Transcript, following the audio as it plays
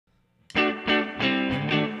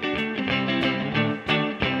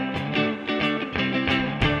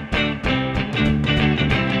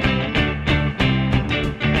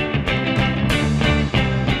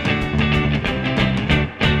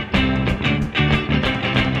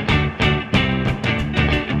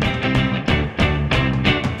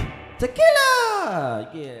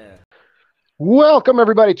Welcome,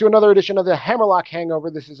 everybody, to another edition of the Hammerlock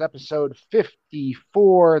Hangover. This is episode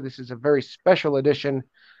 54. This is a very special edition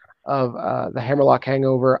of the Hammerlock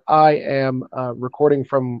Hangover. I am recording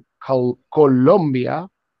from Colombia,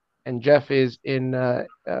 and Jeff is in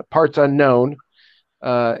parts unknown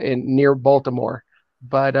in near Baltimore.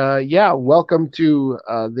 But yeah, welcome to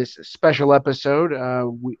this special episode.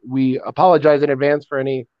 We apologize in advance for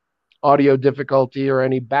any audio difficulty or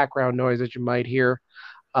any background noise that you might hear.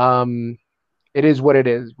 It is what it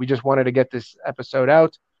is. We just wanted to get this episode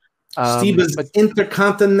out. Steve is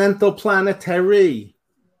intercontinental planetary.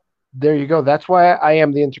 There you go. That's why I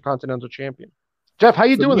am the intercontinental champion. Jeff, how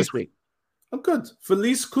you doing this week? I'm good.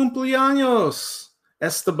 Feliz cumpleaños,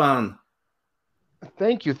 Esteban.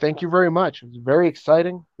 Thank you. Thank you very much. It was very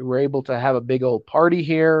exciting. We were able to have a big old party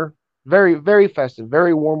here. Very, very festive.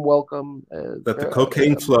 Very warm welcome. Let the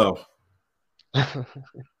cocaine flow.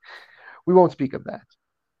 We won't speak of that.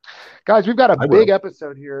 Guys, we've got a big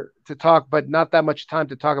episode here to talk, but not that much time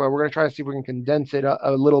to talk about. We're going to try to see if we can condense it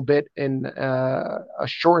a little bit in a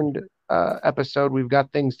shortened episode. We've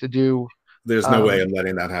got things to do. There's no way I'm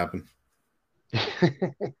letting that happen.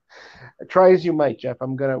 Try as you might, Jeff.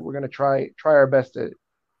 We're gonna try our best to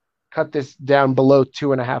cut this down below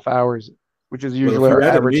 2.5 hours, which is usually our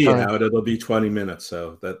average time. Out, it'll be 20 minutes.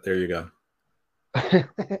 So there you go.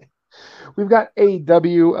 We've got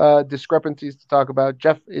AEW discrepancies to talk about.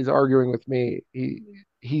 Jeff is arguing with me.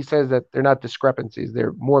 He says that they're not discrepancies;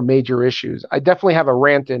 they're more major issues. I definitely have a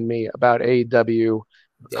rant in me about AEW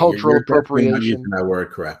cultural appropriation. Not using that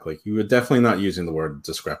word correctly. You were definitely not using the word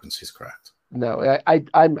discrepancies correct. No,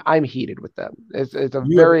 I'm heated with them. It's a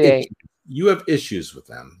you have issues with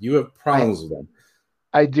them. You have problems with them.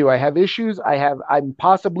 I do. I have issues. I'm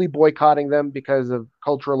possibly boycotting them because of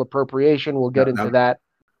cultural appropriation. We'll get into that.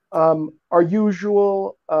 Our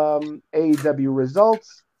usual AEW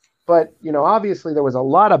results, but obviously there was a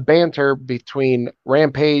lot of banter between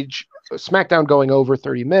Rampage, SmackDown going over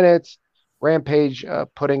 30 minutes, Rampage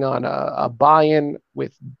putting on a buy-in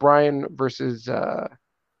with Bryan versus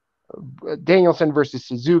Danielson versus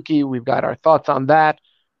Suzuki. We've got our thoughts on that.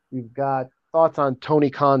 We've got thoughts on Tony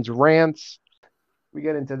Khan's rants. We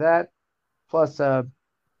get into that, plus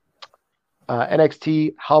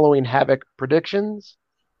NXT Halloween Havoc predictions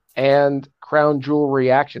and Crown Jewel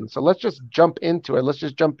reaction. So let's just jump into it. Let's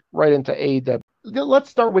just jump right into AEW. Let's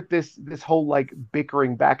start with this whole like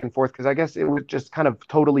bickering back and forth, because I guess it was just kind of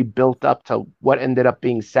totally built up to what ended up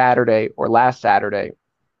being Saturday or last Saturday.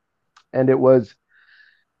 And it was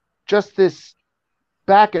just this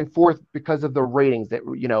back and forth because of the ratings that,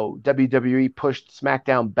 WWE pushed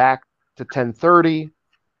SmackDown back to 10:30.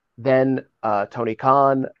 Then Tony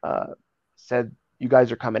Khan said, "You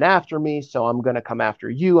guys are coming after me, so I'm going to come after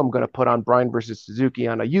you. I'm going to put on Bryan versus Suzuki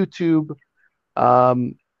on a YouTube."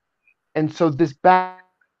 And so this back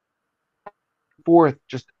and forth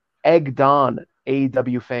just egged on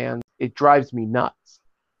AEW fans. It drives me nuts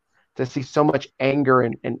to see so much anger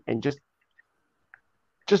and just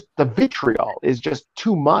the vitriol is just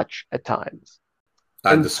too much at times.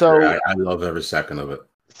 I love every second of it.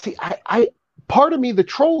 See, I part of me, the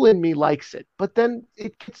troll in me likes it, but then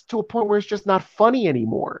it gets to a point where it's just not funny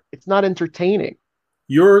anymore. It's not entertaining.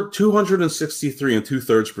 You're 263 and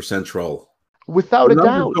 2/3% troll. Without a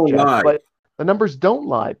doubt, Jeff, but the numbers don't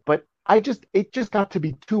lie. But it just got to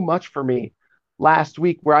be too much for me last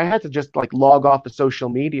week, where I had to just like log off of social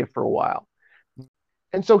media for a while.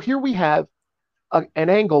 And so here we have an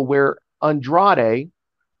angle where Andrade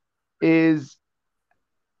is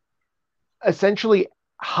essentially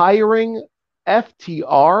hiring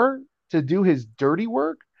FTR to do his dirty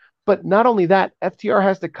work. But not only that, FTR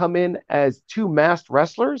has to come in as two masked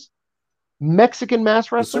wrestlers, Mexican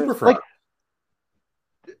masked wrestlers. Like,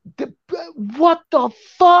 what the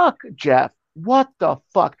fuck, Jeff? What the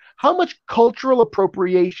fuck? How much cultural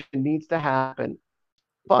appropriation needs to happen?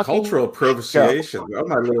 Cultural appropriation. Oh,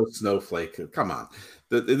 my little snowflake! Come on,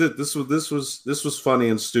 this was funny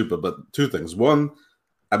and stupid. But two things. One,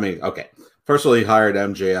 I mean, okay. First of all, he hired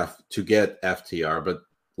MJF to get FTR, but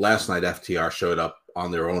last night FTR showed up on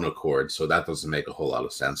their own accord, so that doesn't make a whole lot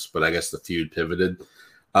of sense. But I guess the feud pivoted.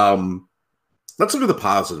 Let's look at the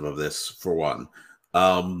positive of this for one.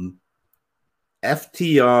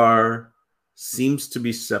 FTR seems to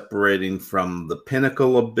be separating from the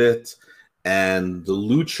Pinnacle a bit, and the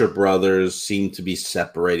Lucha Brothers seem to be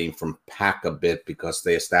separating from Pac a bit because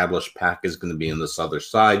they established Pac is going to be in this other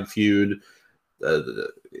side feud.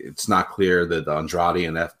 It's not clear that Andrade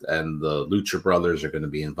and the Lucha Brothers are going to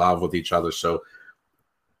be involved with each other. So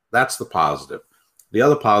that's the positive. The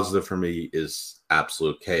other positive for me is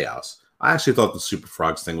absolute chaos. I actually thought the Super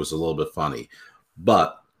Frogs thing was a little bit funny,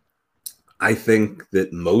 but I think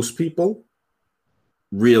that most people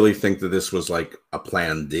really think that this was like a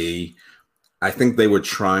plan D. I think they were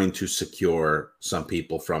trying to secure some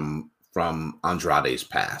people from Andrade's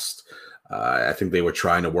past. I think they were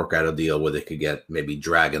trying to work out a deal where they could get maybe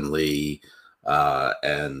Dragon Lee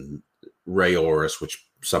and Ray Oris, which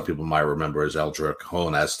some people might remember as El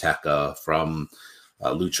Dragón Azteca from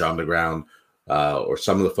Lucha Underground, or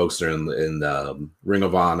some of the folks that are in Ring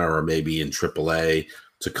of Honor or maybe in AAA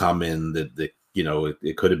to come in. That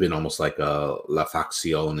it could have been almost like a La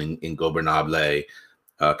Facción Ingobernable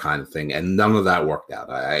kind of thing, and none of that worked out.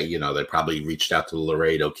 They probably reached out to the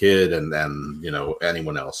Laredo Kid and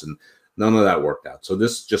anyone else, and none of that worked out. So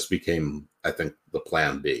this just became, I think, the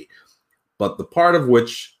plan B. But the part of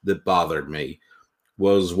which that bothered me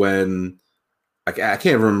was when I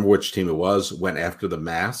can't remember which team it was, went after the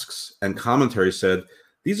masks, and commentary said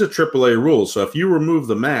these are AAA rules. So if you remove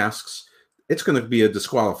the masks, it's going to be a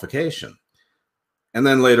disqualification. And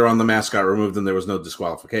then later on, the mask got removed and there was no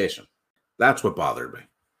disqualification. That's what bothered me.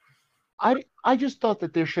 I just thought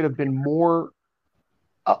that there should have been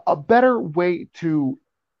a better way to,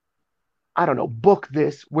 I don't know, book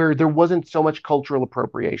this where there wasn't so much cultural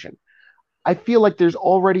appropriation. I feel like there's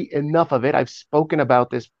already enough of it. I've spoken about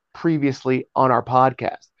this previously on our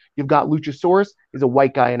podcast. You've got Luchasaurus, he's a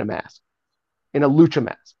white guy in a mask, in a lucha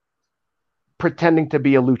mask, pretending to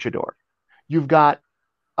be a luchador. You've got,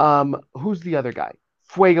 who's the other guy?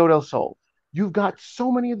 Fuego del Sol. You've got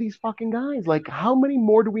so many of these fucking guys. Like, how many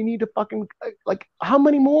more do we need to fucking, like, how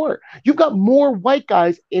many more? You've got more white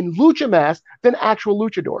guys in lucha masks than actual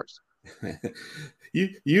luchadors.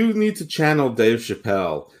 You need to channel Dave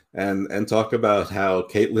Chappelle and talk about how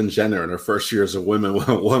Caitlyn Jenner in her first year as a woman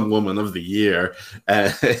won Woman of the Year,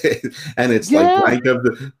 and it's like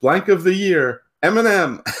blank of the year,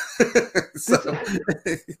 Eminem.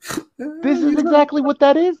 This is exactly what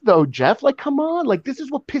that is, though, Jeff. Like, come on, like this is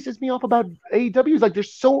what pisses me off about AEW. Is like they're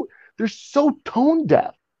so tone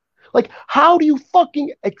deaf. Like, how do you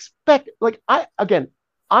fucking expect? Like,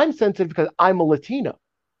 I'm sensitive because I'm a Latino.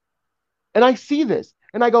 And I see this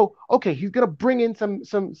and I go, okay, he's gonna bring in some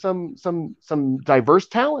diverse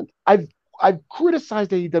talent. I've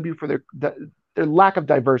criticized AEW for their lack of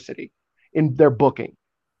diversity in their booking.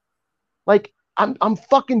 Like, I'm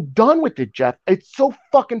fucking done with it, Jeff. It's so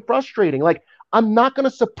fucking frustrating. Like, I'm not gonna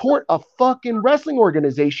support a fucking wrestling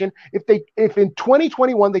organization if in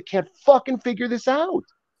 2021 they can't fucking figure this out.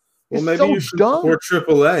 Well, maybe you should support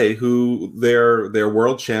AAA, who their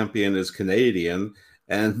world champion is Canadian.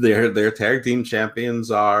 And their tag team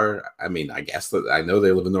champions are, I mean, I guess that I know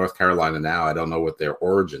they live in North Carolina now. I don't know what their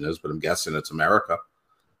origin is, but I'm guessing it's America.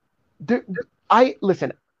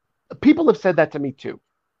 Listen, people have said that to me too.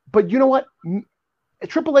 But you know what?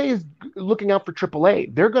 AAA is looking out for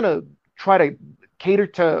AAA. They're going to try to cater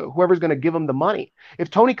to whoever's going to give them the money. If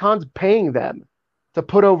Tony Khan's paying them to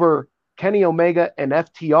put over Kenny Omega and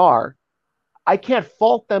FTR, I can't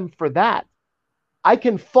fault them for that. I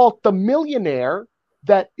can fault the millionaire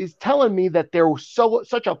that is telling me that they're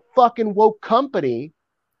such a fucking woke company,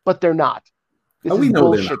 but they're not. This we know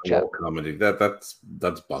bullshit, they're not a woke company.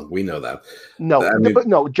 That's bunk. We know that.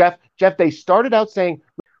 No, Jeff. They started out saying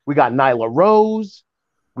we got Nyla Rose,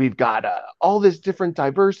 we've got all this different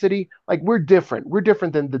diversity. Like, we're different. We're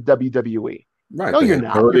different than the WWE. Right? No, you're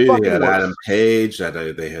not. Cody, you're they had Adam Page. They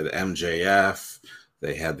had MJF.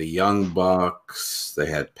 They had the Young Bucks. They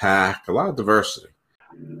had Pac. A lot of diversity.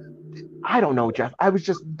 I don't know, Jeff. I was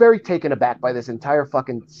just very taken aback by this entire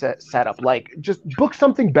fucking setup. Like, just book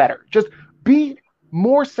something better. Just be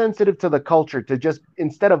more sensitive to the culture, to just,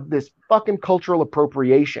 instead of this fucking cultural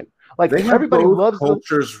appropriation. Like, everybody loves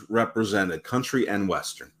cultures represented, country and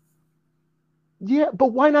Western. Yeah, but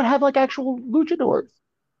why not have like actual luchadors?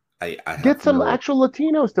 I get some actual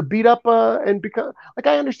Latinos to beat up and become like,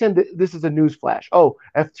 I understand that this is a news flash. Oh,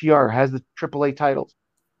 FTR has the AAA titles.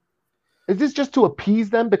 Is this just to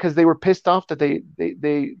appease them because they were pissed off that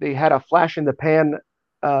they had a flash in the pan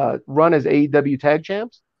run as AEW tag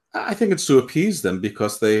champs? I think it's to appease them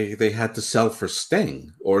because they had to sell for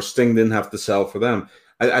Sting, or Sting didn't have to sell for them.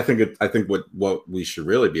 I think what we should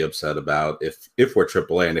really be upset about, if we're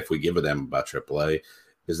AAA and if we give a damn about AAA,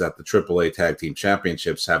 is that the AAA Tag Team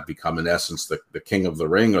Championships have become, in essence, the king of the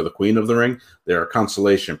ring or the queen of the ring. They're a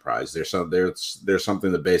consolation prize. There's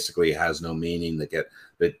something that basically has no meaning,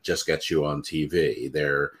 that just gets you on TV.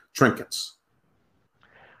 They're trinkets.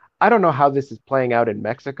 I don't know how this is playing out in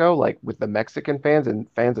Mexico, like with the Mexican fans and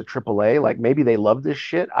fans of AAA. Like, maybe they love this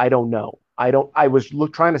shit. I don't know. I was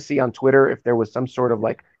trying to see on Twitter if there was some sort of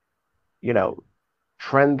like,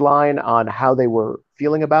 trend line on how they were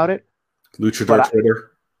feeling about it. Luchador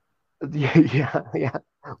Twitter. Yeah.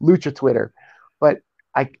 Lucha Twitter, but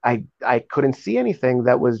I couldn't see anything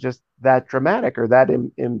that was just that dramatic or that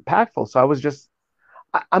impactful. So I was just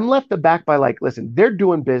I'm left aback by like, listen, they're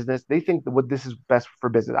doing business. They think that what this is best for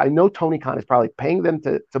business. I know Tony Khan is probably paying them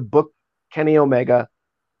to book Kenny Omega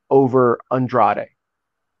over Andrade.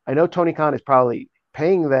 I know Tony Khan is probably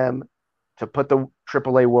paying them to put the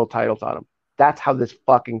AAA world titles on him. That's how this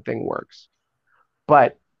fucking thing works.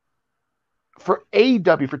 But for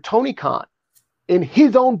AEW, for Tony Khan, in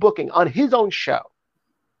his own booking, on his own show,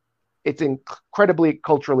 it's incredibly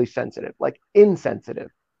culturally sensitive, like insensitive,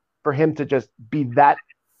 for him to just be that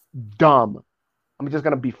dumb. I'm just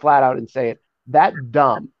going to be flat out and say it. That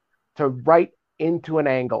dumb to write into an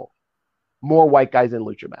angle more white guys in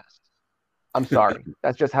lucha masks. I'm sorry.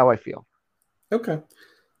 That's just how I feel. Okay.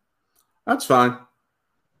 That's fine.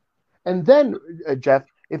 And then, Jeff,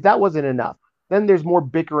 if that wasn't enough, then there's more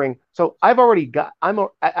bickering. So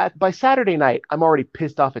by Saturday night, I'm already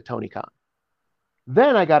pissed off at Tony Khan.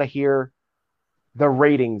 Then I got to hear the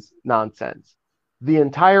ratings nonsense. The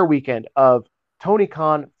entire weekend of Tony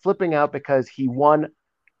Khan flipping out because he won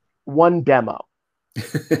one demo.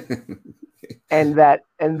 and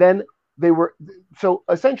then so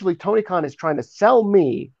essentially Tony Khan is trying to sell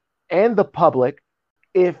me and the public,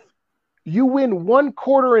 if you win one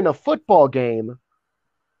quarter in a football game,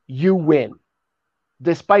 you win,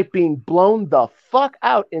 despite being blown the fuck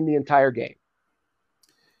out in the entire game.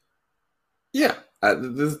 Yeah,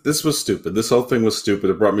 this was stupid. This whole thing was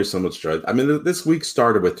stupid. It brought me so much joy. I mean, this week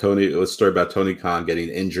started with a story about Tony Khan getting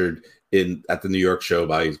injured at the New York show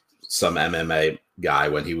by some MMA guy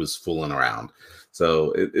when he was fooling around.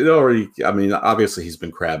 So it already, I mean, obviously he's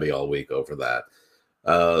been crabby all week over that.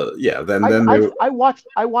 Yeah. I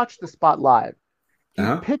watched the spot live.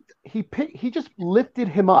 He just lifted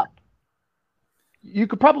him up. You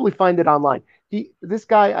could probably find it online. This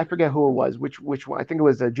guy, I forget who it was, which one, I think it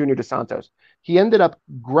was Junior DeSantos. He ended up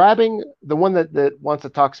grabbing the one that wants to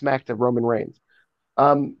talk smack to Roman Reigns.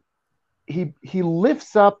 He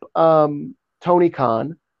lifts up Tony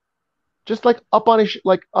Khan, just like up on his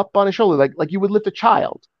shoulder, like you would lift a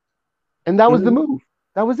child, and that was the move.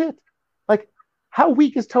 That was it. Like, how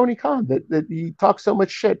weak is Tony Khan that he talks so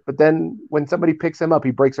much shit, but then when somebody picks him up,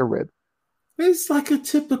 he breaks a rib? He's like a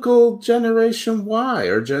typical Generation Y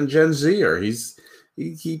or Gen Zer.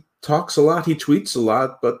 He talks a lot, he tweets a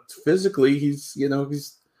lot, but physically he's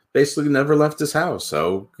basically never left his house,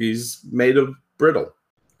 so he's made of brittle.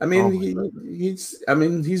 I mean, he's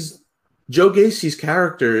Joe Gacy's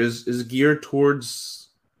character is geared towards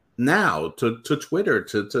now to Twitter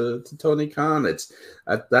to Tony Khan.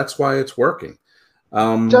 That's why it's working.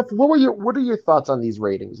 Jeff, what are your thoughts on these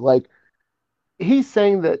ratings? Like, he's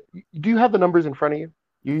saying that. Do you have the numbers in front of you?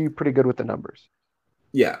 You're pretty good with the numbers.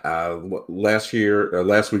 Yeah. Last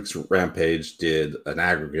week's Rampage did an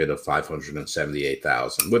aggregate of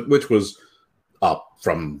 578,000, which was up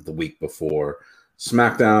from the week before.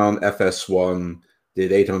 SmackDown FS1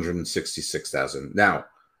 did 866,000. Now,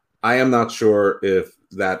 I am not sure if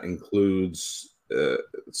that includes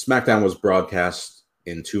SmackDown was broadcast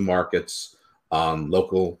in 2 markets on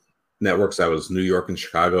local networks. That was New York and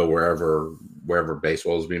Chicago, wherever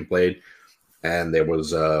baseball is being played. And there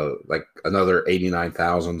was like another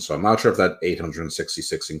 89,000. So I'm not sure if that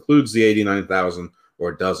 866 includes the 89,000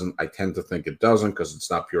 or it doesn't. I tend to think it doesn't because it's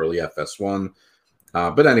not purely FS1.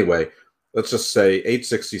 But anyway, let's just say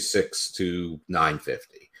 866 to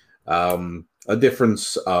 950. A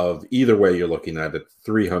difference of either way you're looking at it,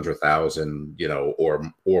 300,000,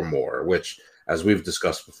 or more, which, as we've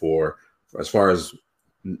discussed before, as far as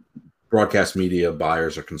broadcast media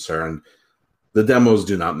buyers are concerned, the demos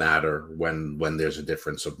do not matter when there's a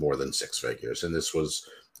difference of more than 6 figures. And this was,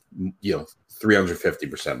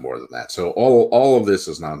 350% more than that. So all of this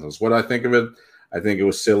is nonsense. What I think of it, I think it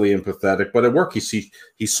was silly and pathetic, but it worked.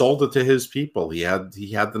 He sold it to his people. He had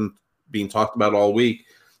them being talked about all week.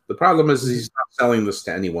 The problem is he's not selling this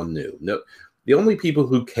to anyone new. No, the only people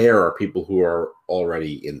who care are people who are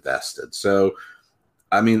already invested. So,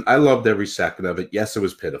 I mean, I loved every second of it. Yes, it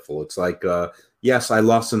was pitiful. It's like, yes, I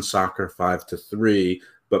lost in soccer 5-3,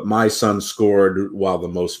 but my son scored while the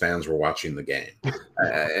most fans were watching the game.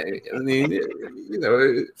 I mean,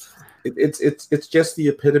 it's just the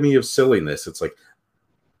epitome of silliness. It's like,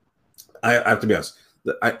 I have to be honest.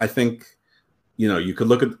 I think, you could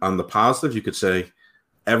look at on the positive. You could say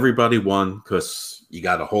everybody won because you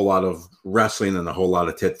got a whole lot of wrestling and a whole lot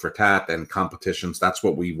of tit for tat and competitions. That's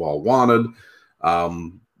what we've all wanted.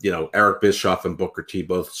 Eric Bischoff and Booker T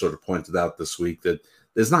both sort of pointed out this week that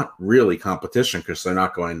there's not really competition because they're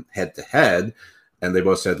not going head to head. And they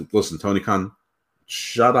both said, listen, Tony Khan,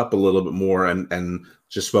 shut up a little bit more and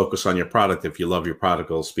just focus on your product. If you love your product,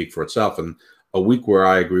 it'll speak for itself. And a week where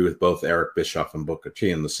I agree with both Eric Bischoff and Booker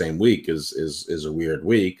T in the same week is a weird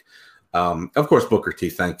week. Of course, Booker T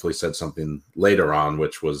thankfully said something later on,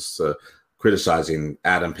 which was criticizing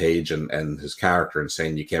Adam Page and his character and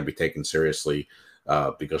saying you can't be taken seriously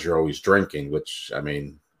because you're always drinking, which, I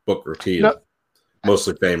mean, Booker T is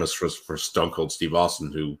mostly famous for Stone Cold Steve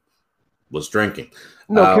Austin, who was drinking.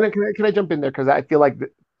 No, can I jump in there? Because I feel like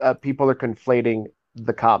people are conflating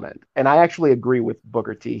the comment. And I actually agree with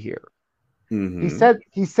Booker T here. Mm-hmm.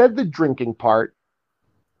 He said the drinking part,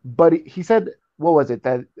 but he said, what was it,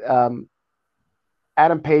 that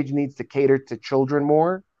Adam Page needs to cater to children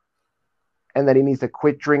more, and that he needs to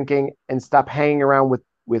quit drinking and stop hanging around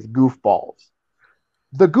with goofballs.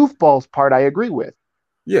 The goofballs part I agree with.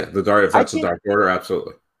 Yeah, if that's the Dark Order,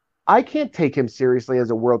 absolutely. I can't take him seriously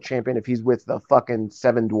as a world champion if he's with the fucking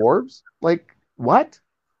Seven Dwarves. Like, what?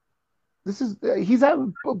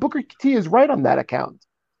 Booker T is right on that account.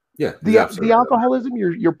 Yeah, the alcoholism,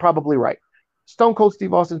 you're probably right. Stone Cold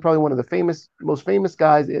Steve Austin is probably one of the most famous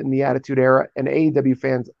guys in the Attitude Era, and AEW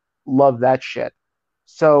fans love that shit.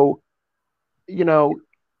 So,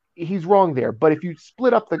 he's wrong there. But if you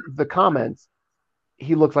split up the comments,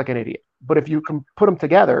 he looks like an idiot. But if you can put them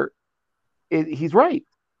together, he's right.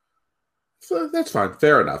 So that's fine,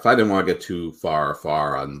 fair enough. I didn't want to get too far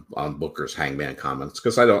on Booker's Hangman comments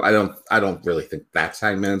because I don't really think that's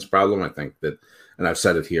Hangman's problem. I think that, and I've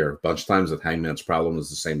said it here a bunch of times, that Hangman's problem is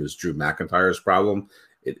the same as Drew McIntyre's problem.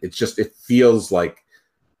 It feels like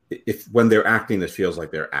when they're acting, it feels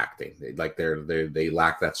like they're acting. They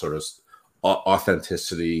lack that sort of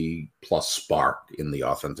authenticity plus spark in the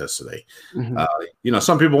authenticity. Mm-hmm.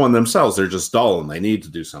 Some people in themselves, they're just dull and they need to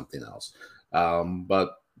do something else.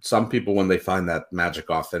 But some people, when they find that magic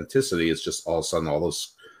authenticity, it's just all of a sudden all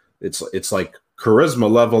those, it's like charisma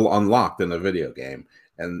level unlocked in a video game.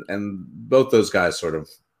 And both those guys sort of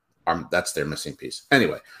that's their missing piece.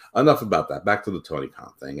 Anyway, enough about that. Back to the Tony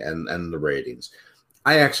Khan thing and the ratings.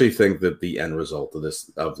 I actually think that the end result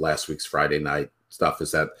of last week's Friday night stuff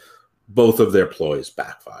is that both of their ploys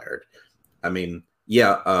backfired. I mean,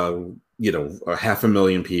 yeah,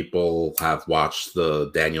 500,000 people have watched the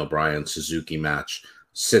Daniel Bryan Suzuki match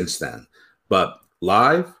since then, but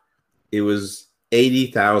live it was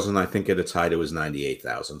 80,000. I think at its height it was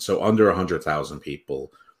 98,000. So under 100,000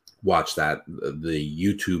 people watched the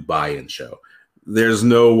YouTube buy-in show. There's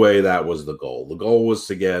no way that was the goal. The goal was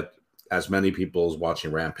to get as many people as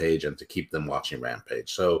watching Rampage and to keep them watching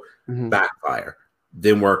Rampage. So backfire,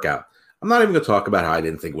 didn't work out. I'm not even going to talk about how I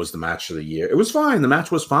didn't think it was the match of the year. It was fine. The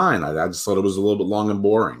match was fine. I just thought it was a little bit long and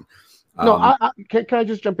boring. No, can I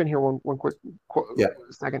just jump in here one quick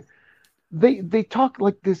second? They talk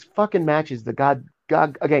like this fucking match is the God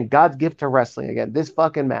again, God's gift to wrestling again. This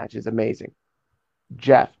fucking match is amazing.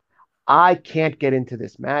 Jeff, I can't get into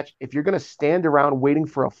this match if you're gonna stand around waiting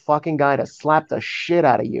for a fucking guy to slap the shit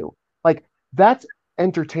out of you. Like, that's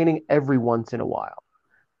entertaining every once in a while.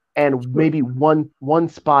 And maybe one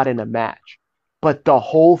spot in a match. But the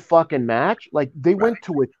whole fucking match, like, they went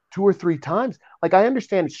to it 2 or 3 times. Like, I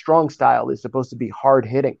understand strong style is supposed to be hard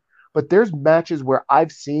hitting, but there's matches where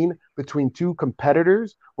I've seen between 2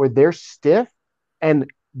 competitors where they're stiff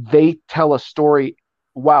and they tell a story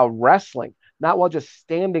while wrestling, not while just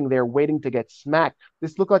standing there waiting to get smacked.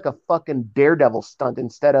 This looked like a fucking Daredevil stunt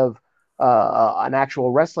instead of an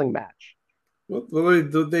actual wrestling match. Well,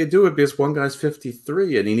 they do it because one guy's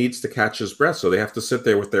 53 and he needs to catch his breath, so they have to sit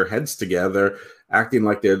there with their heads together, acting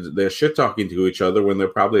like they're shit talking to each other when they're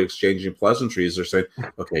probably exchanging pleasantries. They're saying,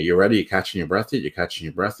 "Okay, you ready? You catching your breath yet? You catching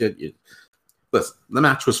your breath yet?" Listen, the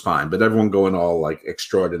match was fine, but everyone going all like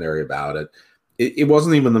extraordinary about it. It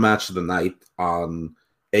wasn't even the match of the night on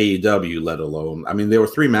AEW, let alone. I mean, there were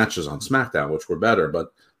 3 matches on SmackDown which were better,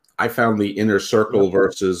 but I found the Inner Circle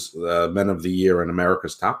versus Men of the Year and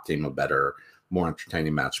America's Top Team a better, more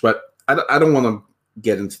entertaining match. But I don't want to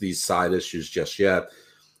get into these side issues just yet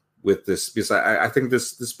with this, because I think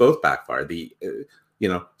this both backfired. The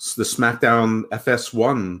SmackDown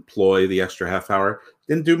FS1 ploy, the extra half hour,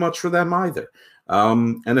 didn't do much for them either.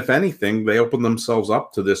 And if anything, they opened themselves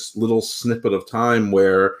up to this little snippet of time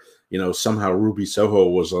where, somehow Ruby Soho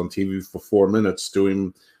was on TV for 4 minutes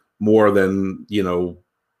doing more than,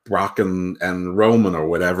 Brock and Roman or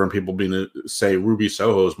whatever, and people being to say Ruby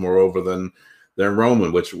Soho is more over than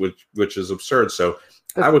Roman, which is absurd. So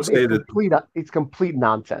I would say that it's complete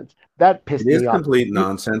nonsense. That pissed me off. It is complete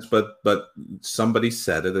nonsense, but somebody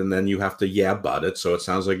said it, and then you have to but it. So it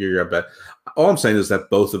sounds like you're bet. All I'm saying is that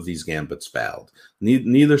both of these gambits failed.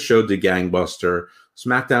 Neither show did gangbuster.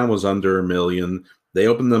 SmackDown was under 1 million. they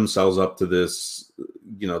opened themselves up to this,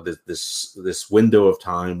 this window of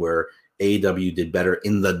time where AEW did better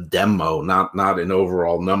in the demo, not in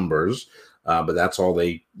overall numbers, but that's all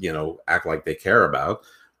they act like they care about.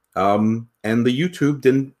 And the YouTube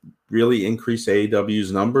didn't really increase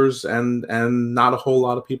AEW's numbers, and not a whole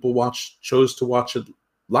lot of people chose to watch it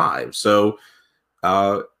live. So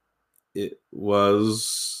it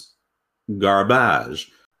was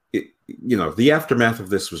garbage. The aftermath of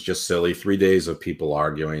this was just silly. 3 days of people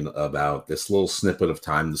arguing about this little snippet of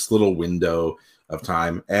time, this little window of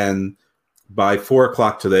time. And by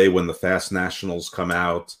 4:00 today, when the Fast Nationals come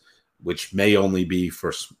out, which may only be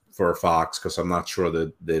for Fox, because I'm not sure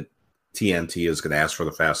that TNT is going to ask for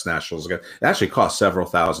the Fast Nationals again. It actually costs several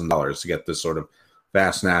 $1,000s to get this sort of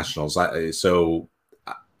Fast Nationals. So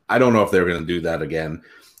I don't know if they're going to do that again,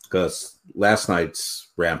 because last night's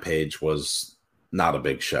Rampage was not a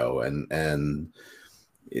big show, and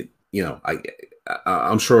it,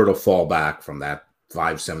 I'm sure it'll fall back from that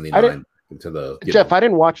 579 to the Jeff. I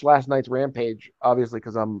didn't watch last night's Rampage, obviously,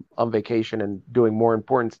 because I'm on vacation and doing more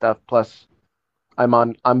important stuff. Plus,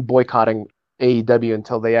 I'm boycotting AEW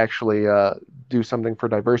until they actually do something for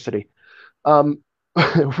diversity. What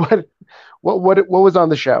was on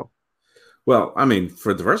the show? Well, I mean,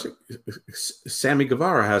 for diversity, Sammy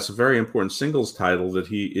Guevara has a very important singles title that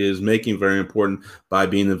he is making very important by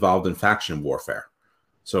being involved in faction warfare.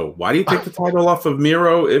 So why do you take the title off of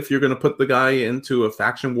Miro if you're going to put the guy into a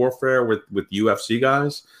faction warfare with UFC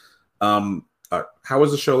guys? How was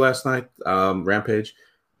the show last night, Rampage?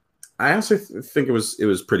 I honestly think it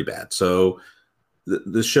was pretty bad. So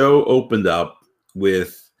the show opened up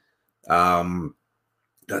with I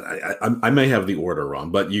may have the order wrong,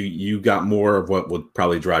 but you got more of what would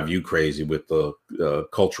probably drive you crazy with the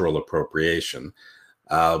cultural appropriation.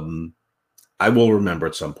 I will remember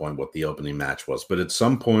at some point what the opening match was, but at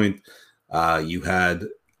some point you had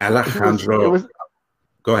Alejandro.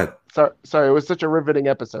 Go ahead. Sorry, it was such a riveting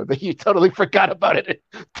episode that you totally forgot about it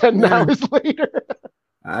 10 hours later.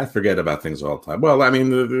 I forget about things all the time. Well, I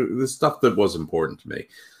mean, the stuff that was important to me.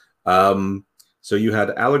 So you had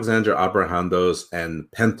Alexandra Abrahandos and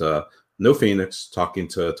Penta, no Phoenix, talking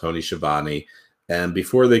to Tony Schiavone. And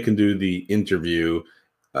before they can do the interview,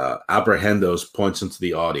 Abrahandos points into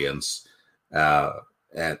the audience.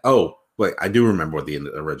 And wait, I do remember what the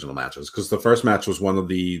original match was, because the first match was one of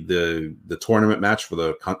the tournament match for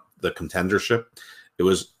the contendership. It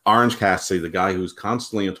was Orange Cassidy, the guy who's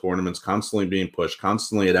constantly in tournaments, constantly being pushed,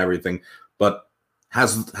 constantly at everything, but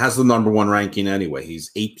has the number one ranking anyway. He's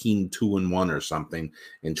 18-2-1 or something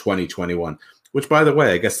in 2021, which, by the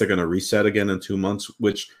way, I guess they're going to reset again in 2 months,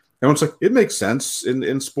 which everyone's like, it makes sense.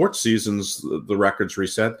 In sports seasons, the records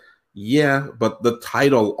reset. Yeah, but the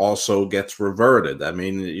title also gets reverted. I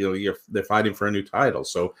mean, they're fighting for a new title.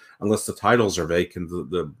 So unless the titles are vacant,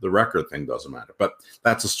 the record thing doesn't matter. But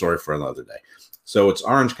that's a story for another day. So it's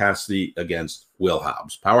Orange Cassidy against Will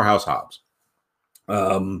Hobbs, Powerhouse Hobbs.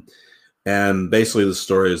 And basically the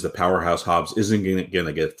story is that Powerhouse Hobbs isn't going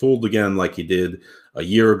to get fooled again like he did a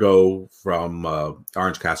year ago from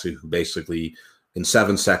Orange Cassidy, who basically in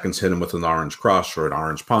 7 seconds hit him with an orange crush or an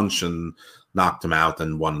orange punch and knocked him out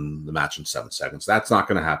and won the match in 7 seconds. That's not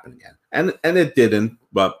going to happen again. And it didn't,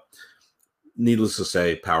 but needless to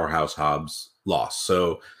say, Powerhouse Hobbs lost.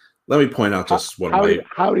 So let me point out just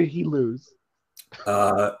how did he lose?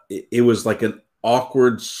 It was like an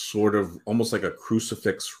awkward sort of almost like a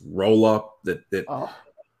crucifix roll up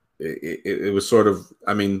it was sort of,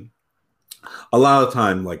 I mean, a lot of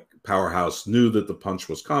time, like, Powerhouse knew that the punch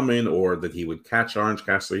was coming or that he would catch Orange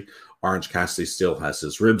Cassidy. Orange Cassidy still has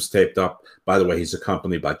his ribs taped up. By the way, he's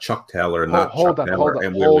accompanied by Chuck Taylor, Hold on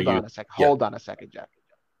a second, Jack.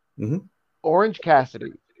 Mm-hmm. Orange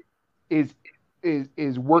Cassidy is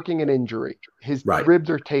working an injury. His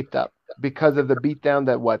ribs are taped up because of the beatdown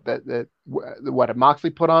that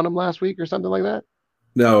Moxley put on him last week or something like that.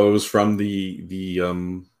 No, it was from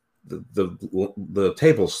the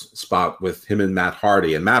table spot with him and Matt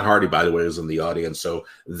Hardy. And Matt Hardy, by the way, is in the audience, so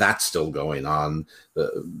that's still going on.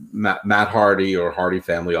 The Matt Hardy or Hardy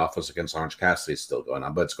Family Office against Orange Cassidy is still going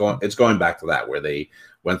on, but it's going back to that where they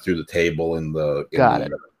went through the table in the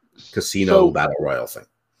casino battle royal thing.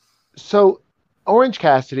 So Orange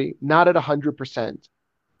Cassidy not at 100%.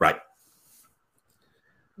 Right.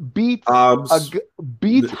 Beats Hobbs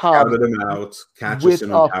him out, catches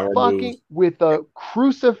him in power moves with a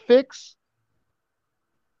crucifix.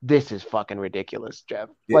 This is fucking ridiculous, Jeff.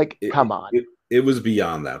 Come on. It was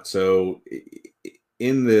beyond that. So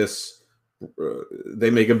in this, they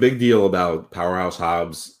make a big deal about Powerhouse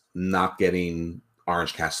Hobbs not getting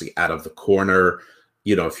Orange Cassidy out of the corner,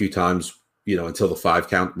 a few times, until the 5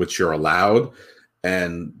 count, which you're allowed.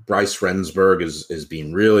 and Bryce Rensburg is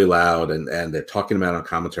being really loud, and they're talking about on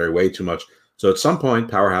commentary way too much. So at some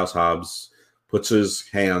point, Powerhouse Hobbs puts his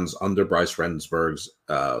hands under Bryce Rensburg's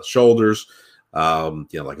shoulders,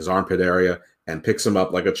 like his armpit area, and picks him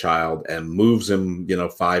up like a child and moves him,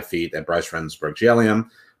 5 feet. And Bryce Rensburg's yelling at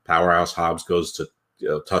him. Powerhouse Hobbs goes to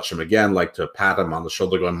touch him again, like to pat him on the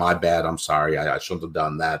shoulder, going, "My bad, I'm sorry, I shouldn't have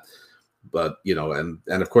done that." But and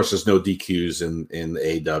of course there's no DQs in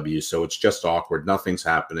AEW, so it's just awkward. Nothing's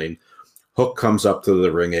happening. Hook comes up to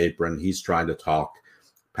the ring apron. He's trying to talk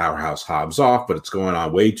Powerhouse Hobbs off, but it's going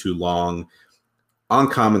on way too long. On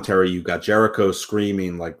commentary, you got Jericho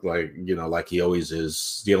screaming like he always is,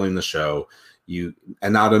 stealing the show.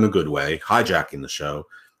 And not in a good way, hijacking the show.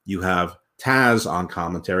 You have Taz on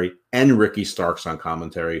commentary and Ricky Starks on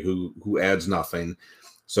commentary, who adds nothing.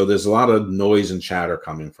 So there's a lot of noise and chatter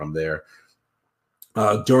coming from there.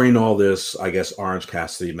 During all this, I guess Orange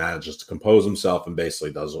Cassidy manages to compose himself and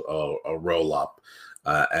basically does a roll up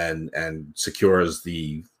and secures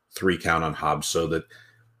the 3 count on Hobbs, so that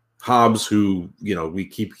Hobbs, who we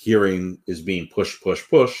keep hearing is being pushed,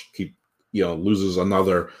 loses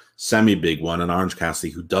another semi-big one, and Orange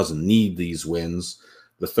Cassidy, who doesn't need these wins.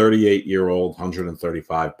 The 38-year-old,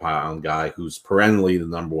 135-pound guy who's perennially the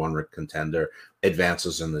number 1 contender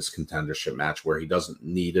advances in this contendership match where he doesn't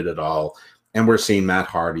need it at all. And we're seeing Matt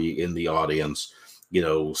Hardy in the audience,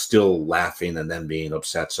 still laughing and then being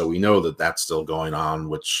upset. So we know that that's still going on,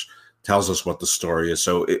 which tells us what the story is.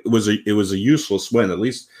 So it was a useless win, at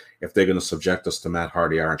least if they're going to subject us to Matt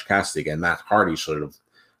Hardy, Orange Cassidy again. Matt Hardy should have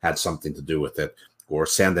had something to do with it, or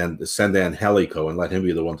send in Helico and let him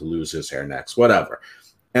be the one to lose his hair next, whatever.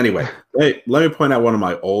 Anyway, let me point out one of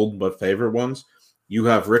my old but favorite ones. You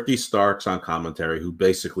have Ricky Starks on commentary, who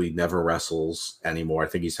basically never wrestles anymore. I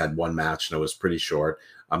think he's had 1 match, and it was pretty short.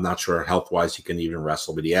 I'm not sure health-wise he can even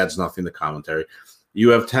wrestle, but he adds nothing to commentary. You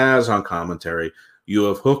have Taz on commentary. You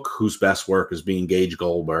have Hook, whose best work is being Gage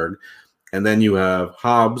Goldberg. And then you have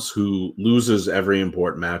Hobbs, who loses every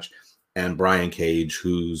important match, and Brian Cage,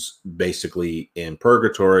 who's basically in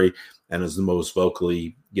purgatory and is the most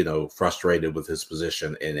vocally, frustrated with his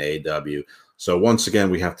position in AEW. So once again,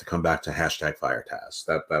 we have to come back to #FireTaz.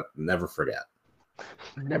 That never forget.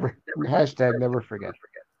 Never forget.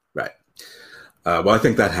 Right. Well, I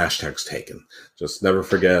think that hashtag's taken. Just never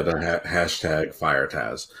forget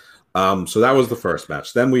 #FireTaz. So that was the first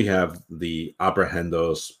match. Then we have the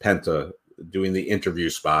Abrahendos Penta doing the interview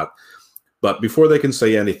spot. But before they can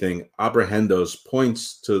say anything, Abrahendos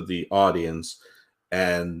points to the audience,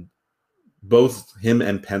 and both him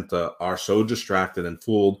and Penta are so distracted and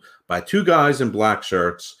fooled by 2 guys in black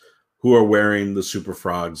shirts who are wearing the Super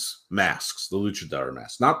Frogs masks, the luchador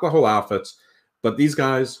masks. Not the whole outfits, but these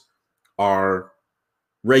guys are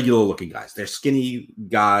regular looking guys. They're skinny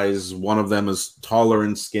guys. One of them is taller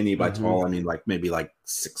and skinny. By tall, I mean maybe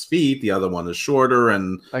 6 feet. The other one is shorter,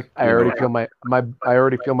 and I already feel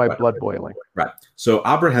my blood boiling. Right. So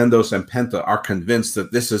Abrahendos and Penta are convinced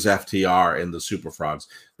that this is FTR in the Super Frogs.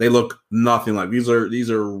 They look nothing like these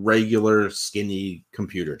are regular skinny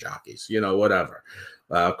computer jockeys. Whatever,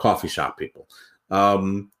 coffee shop people.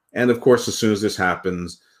 And of course, as soon as this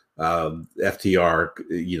happens,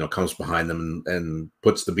 FTR, comes behind them and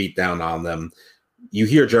puts the beat down on them. You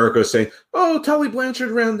hear Jericho saying, "Oh, Tully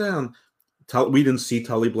Blanchard ran down." We didn't see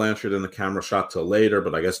Tully Blanchard in the camera shot till later,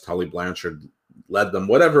 but I guess Tully Blanchard led them.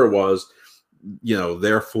 Whatever it was,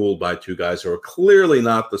 they're fooled by 2 guys who are clearly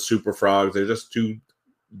not the Super Frogs. They're just 2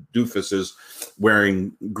 doofuses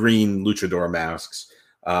wearing green luchador masks.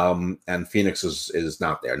 And Phoenix is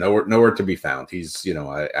not there. Nowhere to be found. He's,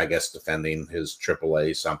 I guess defending his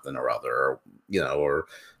AAA something or other, or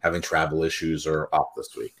having travel issues or off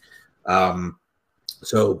this week.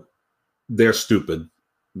 So they're stupid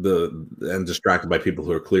and distracted by people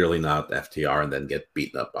who are clearly not FTR and then get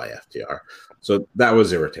beaten up by FTR. So that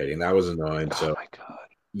was irritating. That was annoying. So my God.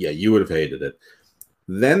 Yeah, you would have hated it.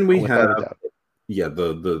 Then we have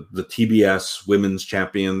the TBS Women's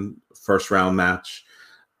Champion first round match.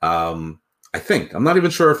 I think I'm not even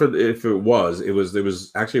sure if it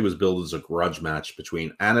was billed as a grudge match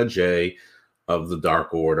between Anna Jay of the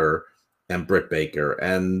Dark Order and Britt Baker.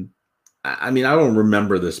 And I mean, I don't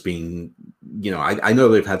remember this being, I know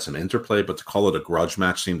they've had some interplay, but to call it a grudge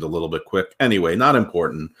match seemed a little bit quick. Anyway, not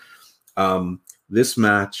important. This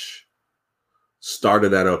match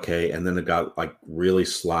started out okay, and then it got really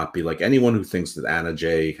sloppy. Anyone who thinks that Anna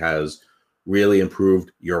Jay has really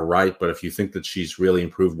improved, you're right. But if you think that she's really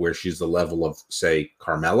improved where she's the level of, say,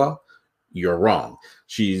 Carmella, you're wrong.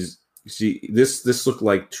 This looked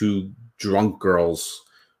like 2 drunk girls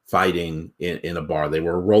fighting in a bar. They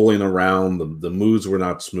were rolling around. The moves were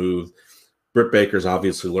not smooth. Britt Baker's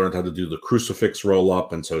obviously learned how to do the crucifix roll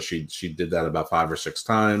up, and so she did that about 5 or 6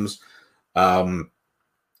 times.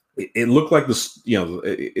 It looked like this,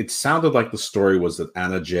 it sounded like the story was that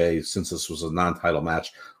Anna Jay, since this was a non-title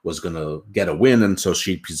match, was going to get a win, and so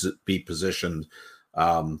she'd be positioned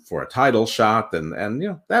for a title shot, and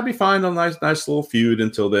that'd be fine. A nice little feud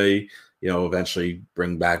until they eventually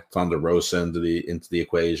bring back Thunder Rosa into the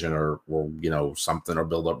equation, or something, or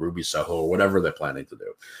build up Ruby Soho, or whatever they're planning to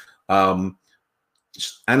do.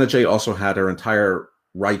 Anna Jay also had her entire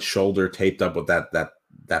right shoulder taped up with that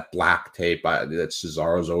black tape that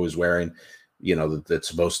Cesaro's always wearing, that's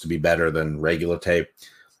supposed to be better than regular tape.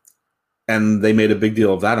 And they made a big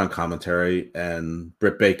deal of that on commentary, and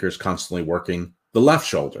Britt Baker's constantly working the left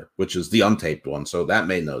shoulder, which is the untaped one, so that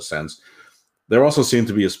made no sense. There also seemed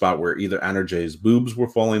to be a spot where either Anna Jay's boobs were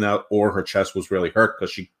falling out or her chest was really hurt,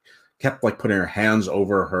 because she kept putting her hands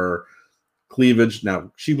over her cleavage. Now,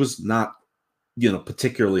 she was not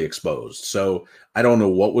particularly exposed, so I don't know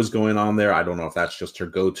what was going on there. I don't know if that's just her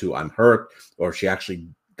go-to "I'm hurt," or if she actually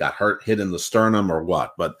got hit in the sternum, or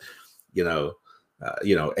what. But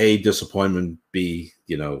A, disappointment, B,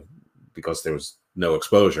 because there was no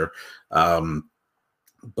exposure,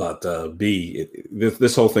 but B,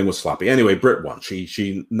 this whole thing was sloppy. Anyway, Britt won.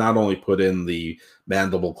 She not only put in the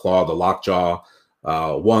mandible claw, the lockjaw,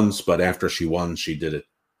 once, but after she won, she did it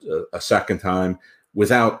a second time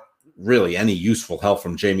without really any useful help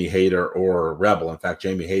from Jamie Hayter or Rebel. In fact,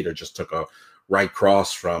 Jamie Hayter just took a right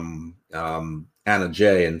cross from Anna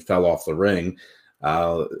Jay and fell off the ring.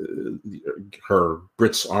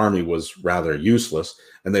 Britt's army was rather useless,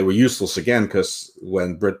 and they were useless again because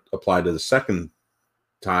when Britt applied it the second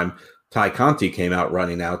time, Ty Conti came out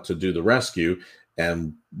running out to do the rescue.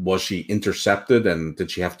 And was she intercepted, and did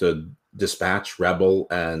she have to dispatch Rebel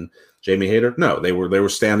and Jamie Hayter? No, they were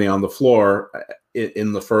standing on the floor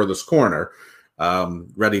in the furthest corner,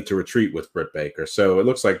 ready to retreat with Britt Baker. So it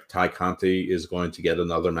looks like Ty Conti is going to get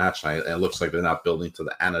another match. And it looks like they're not building to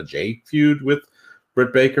the Anna Jay feud with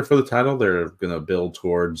Britt Baker for the title. They're going to build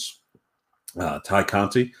towards Ty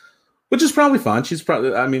Conti, which is probably fine.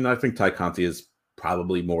 I think Ty Conti is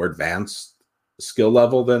probably more advanced skill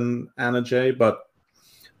level than Anna Jay, but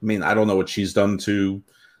I don't know what she's done to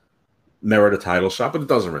merit a title shot, but it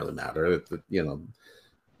doesn't really matter.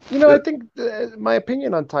 I think my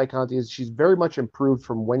opinion on Ty Conti is she's very much improved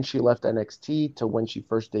from when she left NXT to when she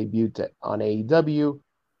first debuted on AEW,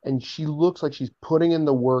 and she looks like she's putting in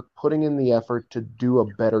the work, putting in the effort to do a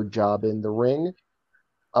better job in the ring.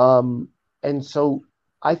 And so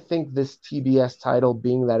I think this TBS title,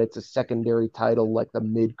 being that it's a secondary title like the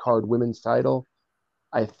mid-card women's title,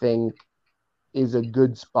 I think is a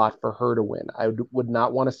good spot for her to win. I would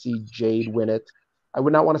not want to see Jade win it. I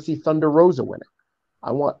would not want to see Thunder Rosa win it.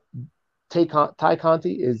 I want Ty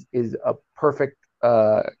Conti is a perfect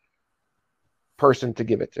person to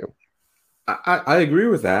give it to. I agree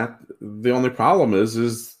with that. The only problem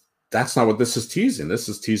is that's not what this is teasing. This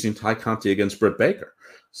is teasing Ty Conti against Britt Baker.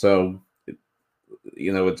 So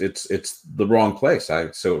it's the wrong place.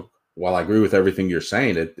 So while I agree with everything you're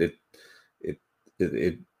saying, it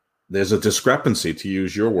there's a discrepancy, to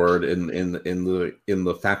use your word, in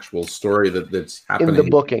the factual story that's happening in the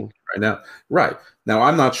booking right now. Right now,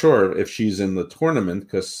 I'm not sure if she's in the tournament,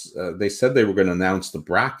 because they said they were going to announce the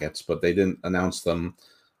brackets, but they didn't announce them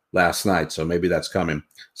last night. So maybe that's coming.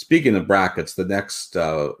 Speaking of brackets, the next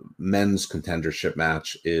men's contendership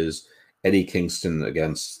match is Eddie Kingston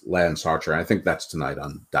against Lance Archer. I think that's tonight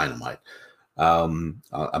on Dynamite. I'm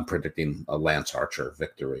predicting a Lance Archer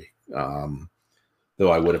victory. Though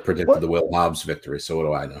I would have predicted the Will Hobbs victory, so what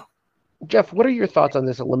do I know? Jeff, what are your thoughts on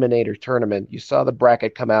this Eliminator tournament? You saw the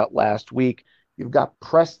bracket come out last week. You've got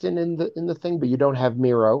Preston in the thing, but you don't have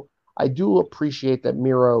Miro. I do appreciate that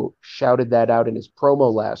Miro shouted that out in his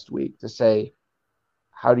promo last week to say,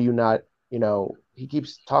 how do you not, he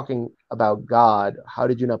keeps talking about God. How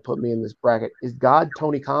did you not put me in this bracket? Is God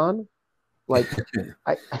Tony Khan? I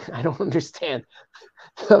don't understand.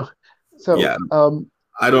 So yeah.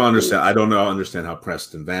 I don't understand. I don't understand how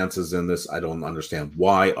Preston Vance is in this. I don't understand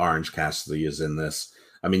why Orange Cassidy is in this.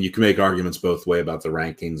 You can make arguments both way about the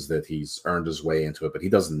rankings, that he's earned his way into it, but he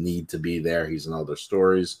doesn't need to be there. He's in other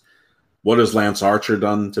stories. What has Lance Archer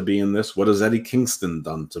done to be in this? What has Eddie Kingston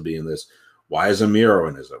done to be in this? Why is Miro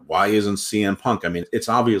in it? Why isn't CM Punk? It's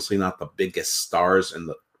obviously not the biggest stars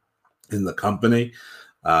in the company,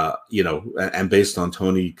 and based on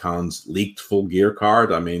Tony Khan's leaked Full Gear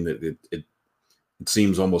card, it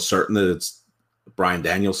seems almost certain that it's Bryan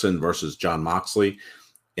Danielson versus Jon Moxley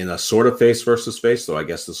in a sort of face versus face, though I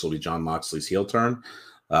guess this will be Jon Moxley's heel turn,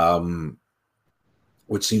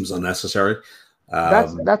 which seems unnecessary.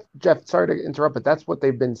 That's Jeff. Sorry to interrupt, but that's what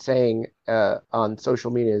they've been saying on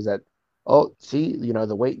social media is that, oh, see,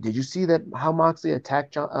 the way. Did you see that how Moxley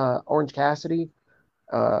attacked Orange Cassidy?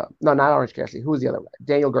 No, not Orange Cassidy. Who was the other guy?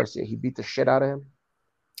 Daniel Garcia. He beat the shit out of him.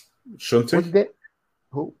 Shouldn't Was he? that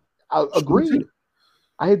who? Shouldn't he? Agreed.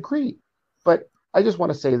 I agree. But I just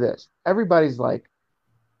want to say this. Everybody's like,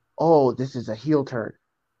 oh, this is a heel turn.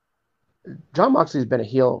 John Moxley's been a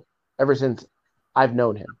heel ever since I've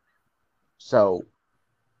known him. So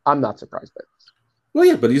I'm not surprised by this. Well,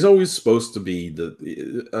 yeah, but he's always supposed to be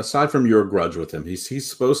aside from your grudge with him, he's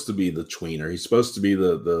supposed to be the tweener. He's supposed to be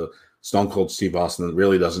the Stone Cold Steve Austin that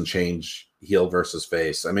really doesn't change heel versus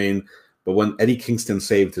face. I mean, but when Eddie Kingston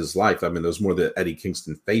saved his life, I mean, there was more the Eddie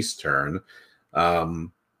Kingston face turn. I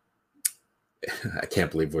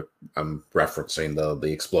can't believe what I'm referencing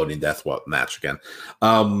the exploding death match again.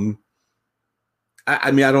 I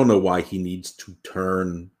mean, I don't know why he needs to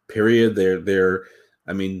turn. Period.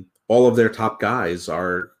 I mean, all of their top guys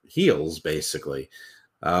are heels, basically.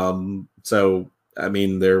 So, I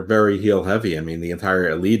mean, they're very heel heavy. I mean, the entire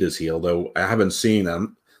Elite is heel, though I haven't seen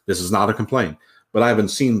them. This is not a complaint, but I haven't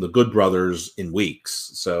seen the Good Brothers in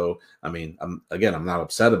weeks. So, I mean, I'm not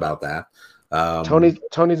upset about that. Tony's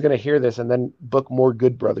going to hear this and then book more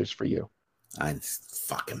Good Brothers for you. I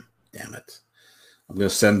fucking damn it. I'm going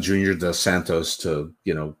to send Junior Dos Santos to,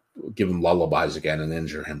 give him lullabies again and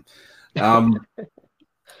injure him.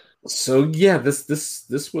 So yeah, this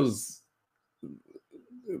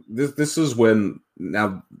is when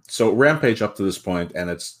now. So Rampage up to this point, and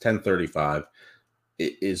it's 10:35.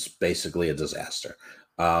 It is basically a disaster.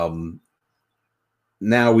 Now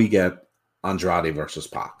we get Andrade versus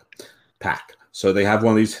Pac. So they have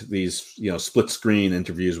one of these split screen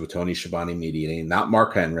interviews with Tony Schiavone mediating, not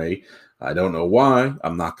Mark Henry. I don't know why.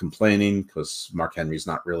 I'm not complaining because Mark Henry's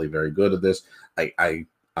not really very good at this.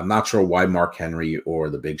 I'm not sure why Mark Henry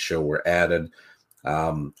or the Big Show were added.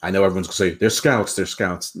 I know everyone's going to say, they're scouts. They're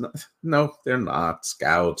scouts. No, they're not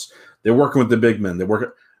scouts. They're working with the big men.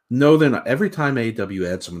 No, they're not. Every time AEW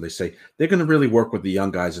adds someone, they say they're going to really work with the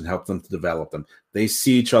young guys and help them to develop them. They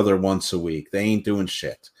see each other once a week. They ain't doing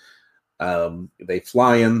shit. They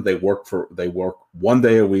fly in. They work 1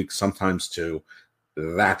 day a week, sometimes two.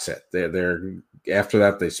 That's it. They're after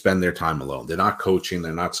that, they spend their time alone. They're not coaching.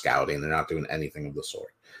 They're not scouting. They're not doing anything of the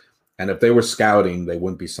sort. And if they were scouting, they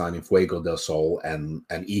wouldn't be signing Fuego del Sol and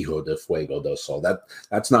Hijo de Fuego del Sol.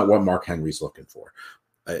 That's not what Mark Henry's looking for.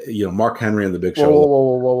 Mark Henry and the Big Show.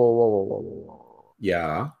 Whoa.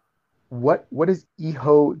 Yeah. What is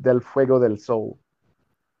Hijo del Fuego del Sol?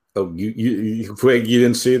 Oh, you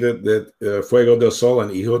didn't see that Fuego del Sol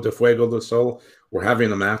and Hijo de Fuego del Sol were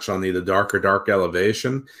having a match on the Dark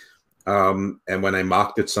Elevation. And when I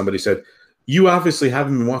mocked it, somebody said, "You obviously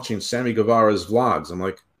haven't been watching Sammy Guevara's vlogs." I'm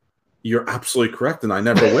like, "You're absolutely correct, and I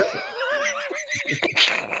never will."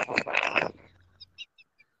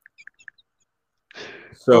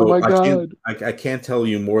 So oh my God. I can't tell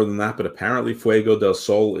you more than that, but apparently Fuego del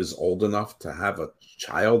Sol is old enough to have a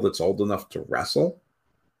child that's old enough to wrestle.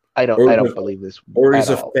 I don't believe this. Or he's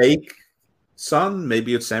a fake son.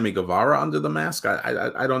 Maybe it's Sammy Guevara under the mask.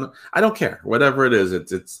 I don't know. I don't care. Whatever it is,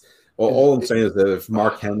 it's all I'm saying is that if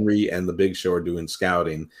Mark Henry and the Big Show are doing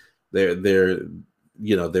scouting, they're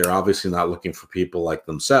obviously not looking for people like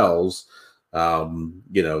themselves,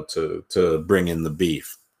 to bring in the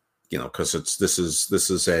beef, because this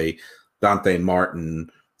is a Dante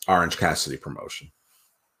Martin Orange Cassidy promotion.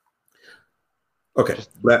 Okay,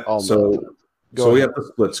 so we have the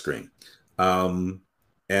split screen.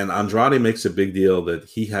 And Andrade makes a big deal that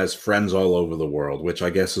he has friends all over the world, which I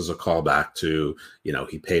guess is a callback to,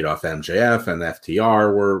 he paid off MJF and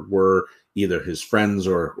FTR were either his friends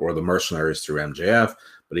or the mercenaries through MJF,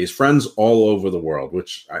 but he has friends all over the world,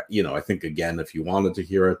 which, I think, again, if you wanted to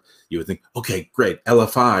hear it, you would think, okay, great,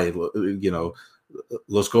 LFI,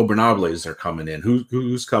 Los Gobernables are coming in.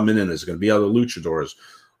 Who's coming in? Is it going to be other luchadors?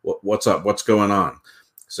 What's up? What's going on?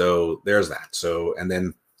 So there's that. So, and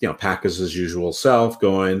then, Pac is his usual self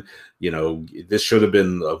going, this should have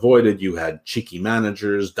been avoided. You had cheeky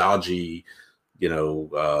managers, dodgy,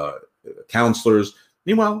 counselors.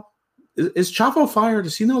 Meanwhile, is Chavo fired?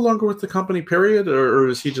 Is he no longer with the company, period? Or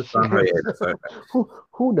is he just on hiatus?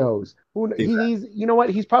 Who knows? He's, you know what?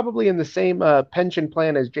 He's probably in the same pension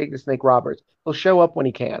plan as Jake the Snake Roberts. He'll show up when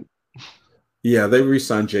he can. Yeah, they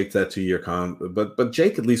re-signed Jake that 2-year but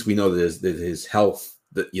Jake, at least we know that his health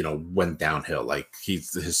went downhill. Like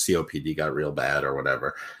his COPD got real bad or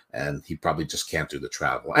whatever, and he probably just can't do the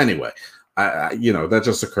travel. Anyway, that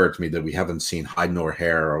just occurred to me that we haven't seen hide nor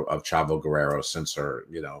hair of Chavo Guerrero since her,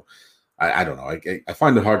 I don't know. I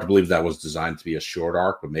find it hard to believe that was designed to be a short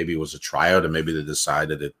arc, but maybe it was a tryout, and maybe they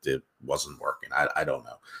decided it wasn't working. I don't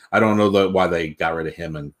know. I don't know why they got rid of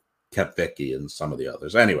him and kept Vicky and some of the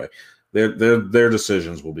others. Anyway, their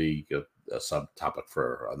decisions will be a subtopic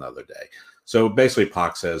for another day. So basically,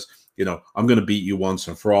 Pac says, I'm going to beat you once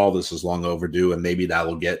and for all. This is long overdue, and maybe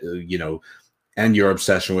that'll get end your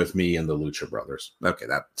obsession with me and the Lucha Brothers. Okay,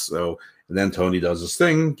 that's so. And then Tony does this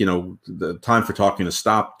thing, the time for talking to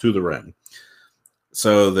stop, to the ring.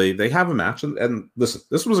 So they have a match, and listen,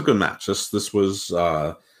 this was a good match. This was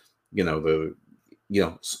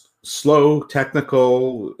slow,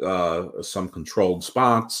 technical, some controlled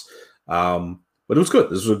spots, but it was good.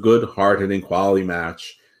 This was a good, hard-hitting, quality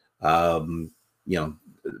match.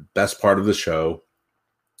 Best part of the show.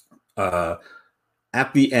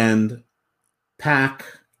 At the end, Pac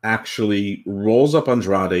actually rolls up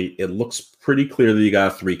Andrade. It looks pretty clear that you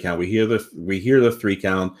got a 3 count. We hear the 3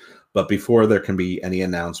 count, but before there can be any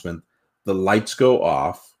announcement, the lights go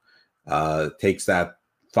off. Takes that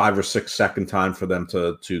 5 or 6 second time for them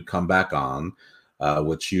to come back on,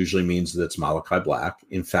 which usually means that it's Malachi Black.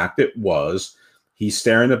 In fact, it was. He's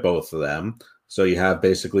staring at both of them. So you have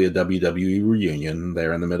basically a WWE reunion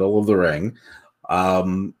there in the middle of the ring.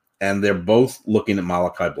 And they're both looking at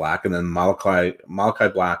Malachi Black, and then Malachi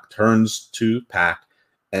Black turns to Pac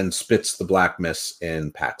and spits the black mist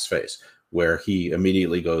in Pac's face, where he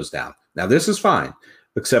immediately goes down. Now, this is fine,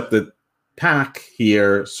 except that Pac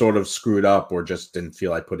here sort of screwed up or just didn't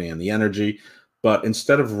feel like putting in the energy. But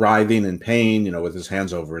instead of writhing in pain, with his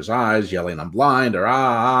hands over his eyes, yelling, "I'm blind," or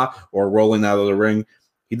or rolling out of the ring,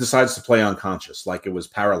 he decides to play unconscious, like it was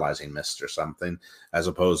paralyzing mist or something, as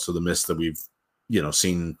opposed to the mist that we've,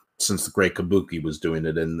 seen since the great Kabuki was doing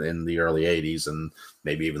it in the early 80s and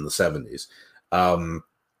maybe even the 70s.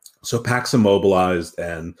 So Pac's immobilized,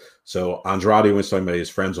 and so Andrade was talking about his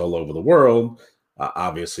friends all over the world,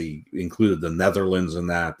 obviously included the Netherlands in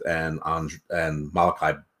that, and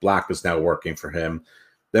Malachi Black is now working for him.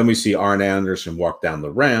 Then we see Arn Anderson walk down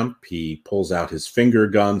the ramp. He pulls out his finger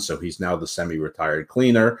gun, so he's now the semi-retired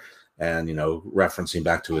cleaner, and referencing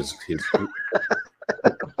back to his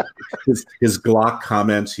his Glock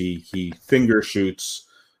comments, he finger shoots.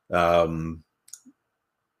 I'm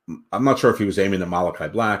not sure if he was aiming at Malachi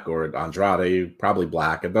Black or at Andrade, probably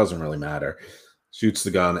Black. It doesn't really matter. Shoots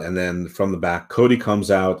the gun, and then from the back, Cody comes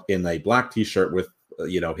out in a black T-shirt with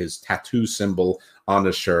his tattoo symbol on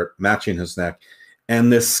his shirt, matching his neck,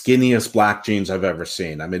 and the skinniest black jeans I've ever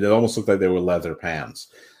seen. I mean, it almost looked like they were leather pants.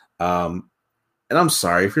 And I'm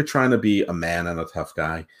sorry, if you're trying to be a man and a tough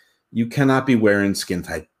guy, you cannot be wearing skin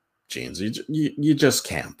tight jeans. You just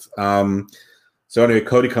can't. So anyway,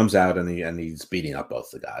 Cody comes out and he's beating up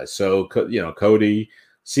both the guys. So Cody,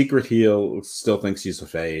 secret heel, still thinks he's a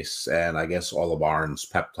face, and I guess all of Arn's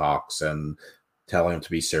pep talks and telling him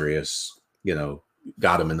to be serious,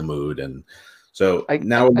 got him in the mood. And so I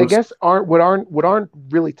guess what Arn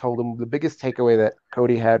really told him, the biggest takeaway that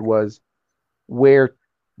Cody had was wear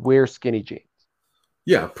skinny jeans.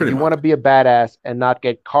 Yeah, pretty much. You want to be a badass and not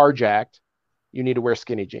get carjacked, you need to wear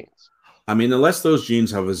skinny jeans. I mean, unless those jeans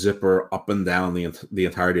have a zipper up and down the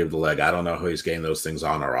entirety of the leg, I don't know how he's getting those things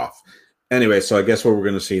on or off. Anyway, so I guess what we're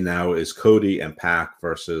going to see now is Cody and Pac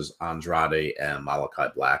versus Andrade and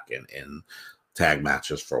Malachi Black in tag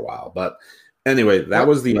matches for a while. But anyway, that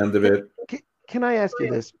was the end of it. Can I ask you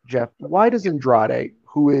this, Jeff? Why does Andrade,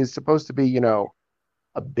 who is supposed to be,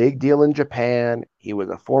 a big deal in Japan, he was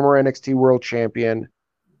a former NXT World Champion,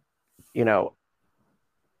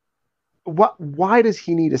 why does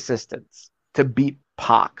he need assistance to beat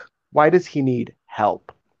Pac? Why does he need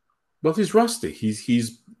help? Well, he's rusty.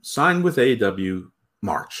 He's signed with AEW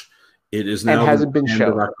March. It is now and hasn't been end of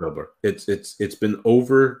shown. October. It's been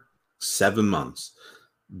over 7 months.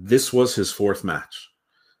 This was his 4th match,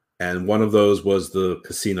 and one of those was the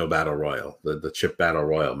Casino Battle Royal, the Chip Battle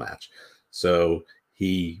Royal match. So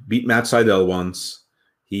he beat Matt Sydal once.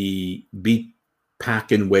 He beat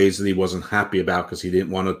Pac in ways that he wasn't happy about because he didn't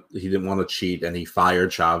want to cheat, and he fired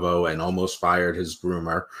Chavo and almost fired his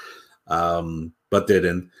groomer, but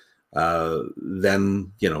didn't.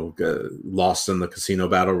 Then lost in the Casino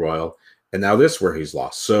Battle Royal, and now this where he's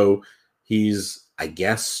lost. So he's, I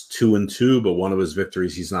guess, 2-2, but one of his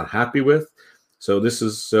victories he's not happy with. So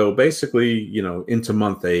basically, into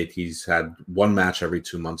month 8, he's had 1 match every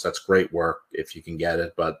 2 months. That's great work if you can get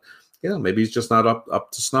it, but maybe he's just not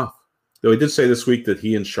up to snuff. Though he did say this week that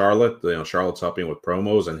he and Charlotte, Charlotte's helping with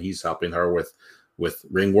promos and he's helping her with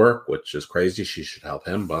ring work, which is crazy. She should help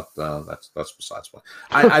him, but that's besides the point.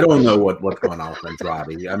 I don't know what's going on with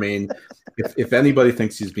Andrade. I mean, if anybody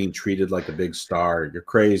thinks he's being treated like a big star, you're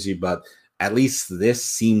crazy. But at least this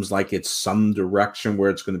seems like it's some direction where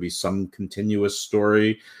it's going to be some continuous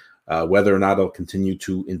story. Whether or not it'll continue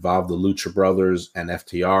to involve the Lucha Brothers and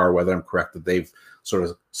FTR, whether I'm correct that they've sort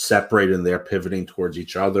of separated and they're pivoting towards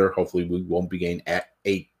each other. Hopefully we won't be getting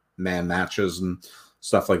 8-man matches and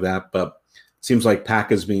stuff like that. But it seems like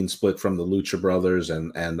Pac is being split from the Lucha Brothers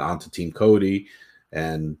and onto Team Cody.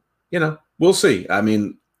 And, we'll see. I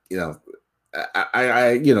mean, the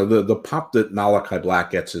pop that Malachi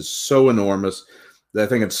Black gets is so enormous that I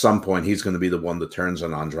think at some point he's going to be the one that turns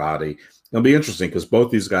on Andrade. It'll be interesting because both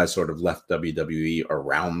these guys sort of left WWE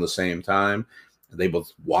around the same time. They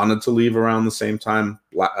both wanted to leave around the same time.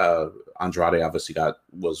 Andrade obviously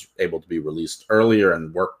was able to be released earlier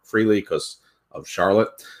and work freely because of Charlotte.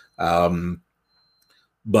 But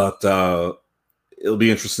it'll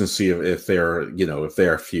be interesting to see if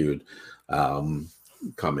they're feud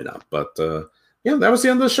coming up. But that was the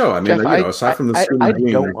end of the show. I mean, Jeff, aside from the I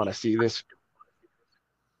don't want to see this.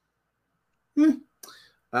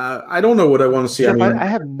 I don't know what I want to see. Jeff, I mean, I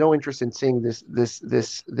have no interest in seeing this.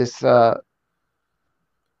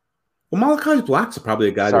 Well, Malachi Black's probably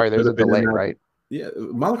a guy. Sorry, there's a delay, right? Yeah,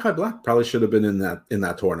 Malachi Black probably should have been in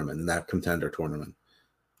that tournament, in that contender tournament.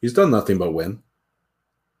 He's done nothing but win.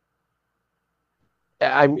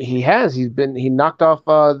 He has. He knocked off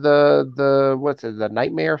the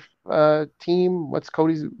Nightmare team. What's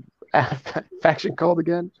Cody's faction called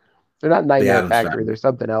again? They're not Nightmare Factory. They're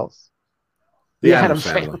something else. The Addams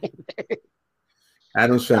Family.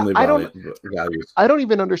 Addams Family values. I don't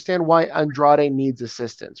even understand why Andrade needs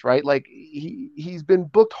assistance, right? Like he's been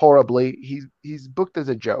booked horribly. He's booked as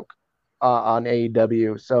a joke on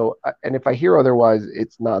AEW. So, and if I hear otherwise,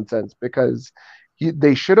 it's nonsense because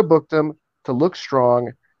they should have booked him to look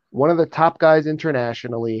strong. One of the top guys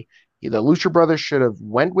internationally. The Lucha Brothers should have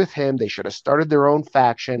went with him. They should have started their own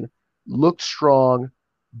faction, looked strong,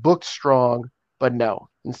 booked strong, but no.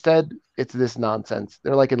 Instead, it's this nonsense.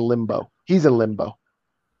 They're like in limbo. He's in limbo.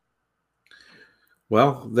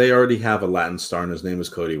 Well, they already have a Latin star, and his name is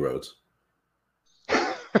Cody Rhodes.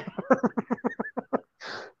 That's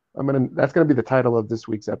gonna be the title of this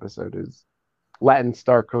week's episode: is Latin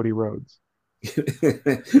star Cody Rhodes.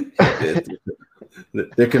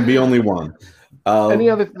 There can be only one. Any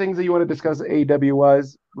other things that you want to discuss AEW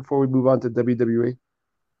wise before we move on to WWE?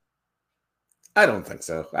 I don't think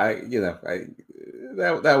so.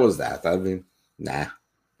 That was that. I mean, nah,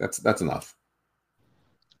 that's enough.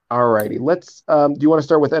 All righty. Let's. Do you want to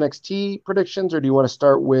start with NXT predictions, or do you want to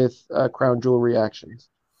start with Crown Jewel reactions?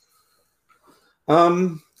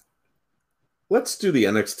 Let's do the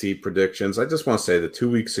NXT predictions. I just want to say that 2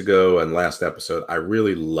 weeks ago and last episode, I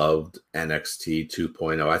really loved NXT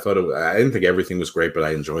 2.0. I didn't think everything was great, but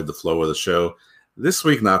I enjoyed the flow of the show. This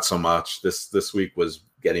week, not so much. This week was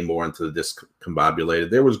getting more into the discombobulated.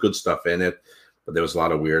 There was good stuff in it, but there was a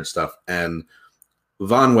lot of weird stuff. And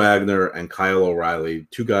Von Wagner and Kyle O'Reilly,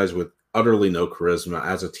 two guys with utterly no charisma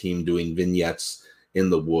as a team doing vignettes in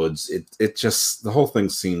the woods. It just, the whole thing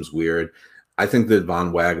seems weird. I think that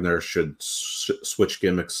Von Wagner should switch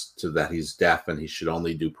gimmicks to that he's deaf and he should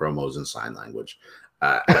only do promos in sign language.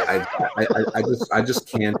 I just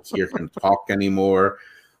can't hear him talk anymore.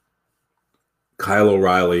 Kyle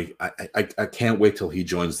O'Reilly, I can't wait till he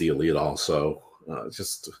joins the Elite also.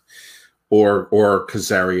 Or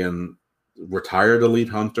Kazarian, retired Elite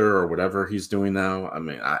Hunter or whatever he's doing now. I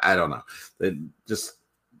mean, I don't know.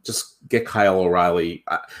 Just get Kyle O'Reilly.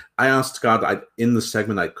 I honest to God, in the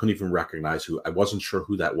segment, I couldn't even recognize I wasn't sure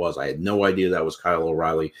who that was. I had no idea that was Kyle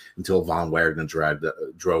O'Reilly until Von Wagner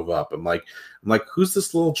drove up. I'm like, who's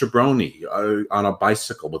this little jabroni on a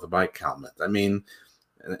bicycle with a bike helmet? I mean,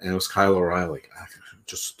 and it was Kyle O'Reilly.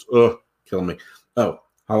 Just killing me. Oh,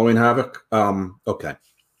 Halloween Havoc. Okay.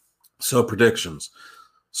 So predictions.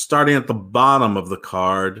 Starting at the bottom of the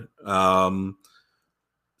card,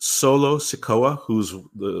 Solo Sikoa, who's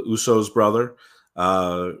the Usos' brother,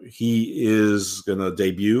 he is going to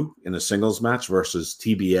debut in a singles match versus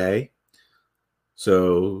TBA.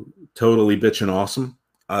 So totally bitchin' awesome.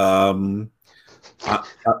 I'm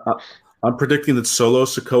predicting that Solo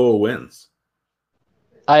Sikoa wins.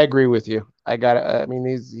 I agree with you. I mean,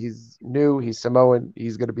 he's new. He's Samoan.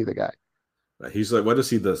 He's going to be the guy. He's like, what is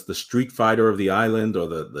he? The street fighter of the island, or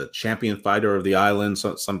the champion fighter of the island?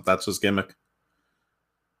 That's his gimmick.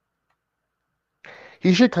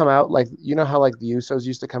 He should come out like, you know how like the Usos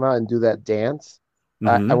used to come out and do that dance.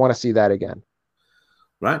 I want to see that again.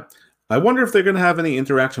 Right. I wonder if they're going to have any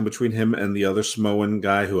interaction between him and the other Samoan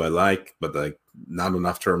guy who I like, but like not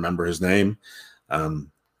enough to remember his name.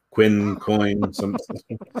 Quinn Coin.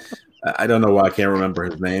 I don't know why I can't remember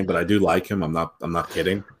his name, but I do like him. I'm not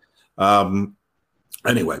kidding.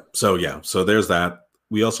 Anyway, so yeah, so there's that.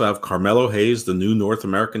 We also have Carmelo Hayes, the new North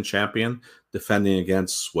American champion, defending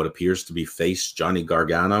against what appears to be face Johnny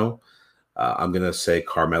Gargano. I'm going to say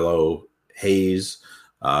Carmelo Hayes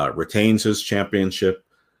retains his championship,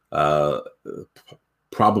 uh,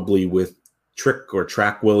 probably with Trick or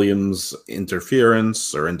Track Williams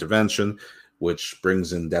interference or intervention, which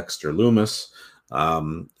brings in Dexter Lumis,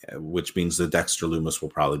 which means that Dexter Lumis will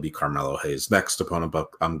probably be Carmelo Hayes' next opponent. But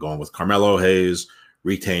I'm going with Carmelo Hayes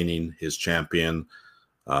retaining his champion.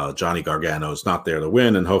 Johnny Gargano is not there to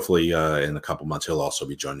win, and hopefully in a couple months he'll also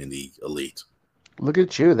be joining the Elite. Look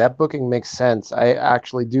at you. That booking makes sense. I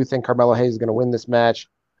actually do think Carmelo Hayes is going to win this match.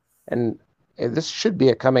 And this should be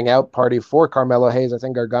a coming out party for Carmelo Hayes. I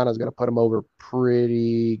think Gargano is going to put him over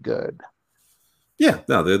pretty good. Yeah,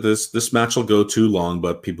 no, this match will go too long,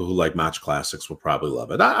 but people who like match classics will probably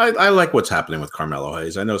love it. I like what's happening with Carmelo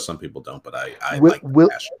Hayes. I know some people don't, but I like the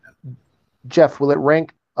passion. Jeff, will it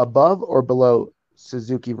rank above or below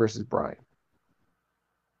Suzuki versus Bryan?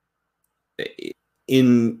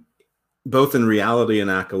 In both in reality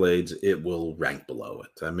and accolades, it will rank below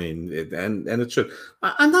it. I mean, and it should.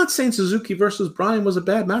 I'm not saying Suzuki versus Bryan was a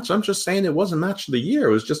bad match. I'm just saying it wasn't match of the year.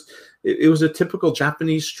 It was just it was a typical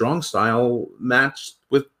Japanese strong style match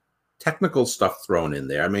with technical stuff thrown in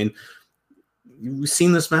there. I mean, we've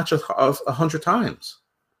seen this match 100 times.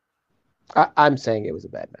 I'm saying it was a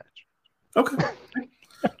bad match. Okay,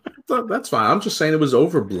 that's fine. I'm just saying it was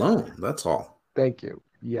overblown. That's all. Thank you.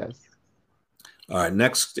 Yes. All right,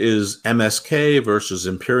 next is MSK versus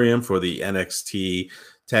Imperium for the NXT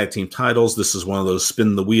tag team titles. This is one of those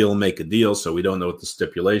spin the wheel, make a deal, so we don't know what the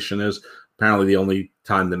stipulation is. Apparently, the only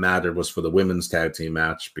time that mattered was for the women's tag team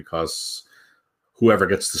match because whoever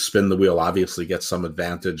gets to spin the wheel obviously gets some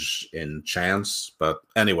advantage in chance. But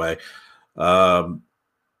anyway,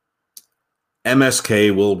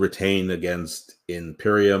 MSK will retain against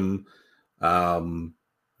Imperium.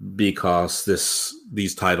 Because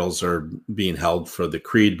these titles are being held for the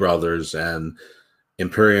Creed brothers, and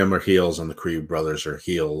Imperium are heels and the Creed brothers are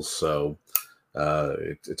heels. So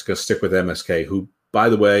it's going to stick with MSK, who, by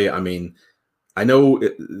the way, I mean, I know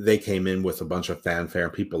they came in with a bunch of fanfare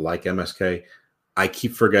and people like MSK. I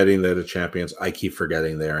keep forgetting they're the champions. I keep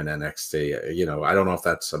forgetting they're in NXT. You know, I don't know if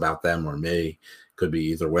that's about them or me. Could be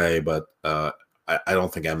either way, but I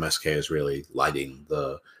don't think MSK is really lighting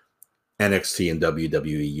the NXT and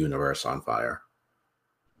WWE universe on fire.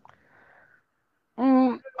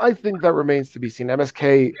 I think that remains to be seen.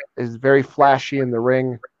 MSK is very flashy in the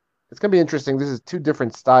ring. It's going to be interesting. This is two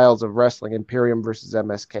different styles of wrestling, Imperium versus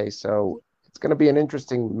MSK. So it's going to be an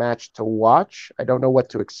interesting match to watch. I don't know what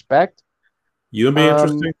to expect. You'd be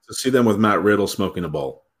interesting to see them with Matt Riddle smoking a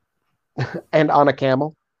bowl. And on a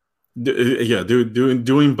camel. Yeah,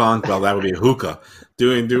 doing bonk. Well, that would be a hookah.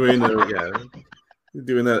 Doing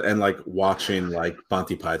that and like watching like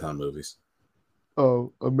Monty Python movies.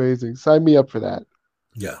 Oh, amazing. Sign me up for that.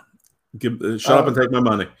 Yeah. Shut up and take my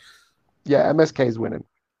money. Yeah, MSK is winning.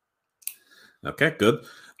 Okay, good.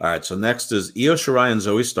 All right, so next is Io Shirai and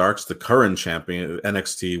Zoe Starks, the current champion,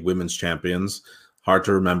 NXT women's champions. Hard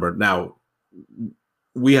to remember. Now,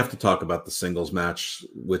 we have to talk about the singles match,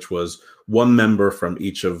 which was one member from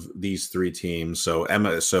each of these three teams. So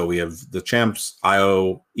we have the champs,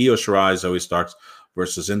 Io Shirai, Zoe Starks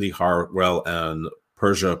versus Indy Hartwell and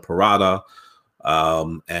Persia Parada,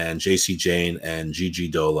 and JC Jane and Gigi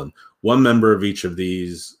Dolan. One member of each of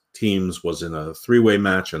these teams was in a three-way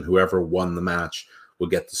match, and whoever won the match would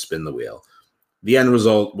get to spin the wheel. The end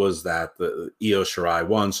result was that the Io Shirai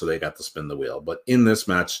won, so they got to spin the wheel. But in this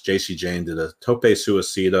match, JC Jane did a tope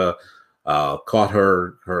suicida, caught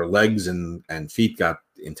her legs and feet got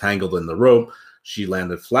entangled in the rope. She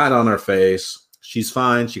landed flat on her face. She's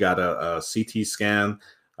fine. She got a CT scan.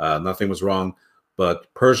 Nothing was wrong.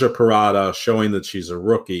 But Persia Parada, showing that she's a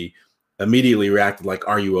rookie, immediately reacted like,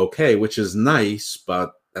 "Are you okay?" Which is nice,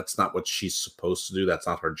 but that's not what she's supposed to do. That's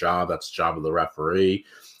not her job. That's the job of the referee.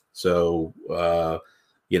 So,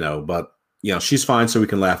 she's fine, so we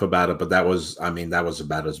can laugh about it. But that was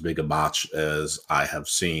about as big a botch as I have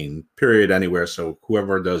seen, period, anywhere. So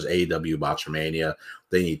whoever does AEW Botchamania,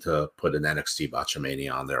 they need to put an NXT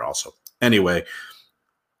Botchamania on there also. Anyway,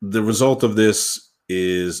 the result of this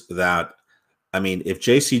is that, I mean, if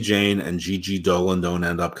JC Jane and Gigi Dolan don't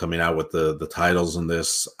end up coming out with the titles in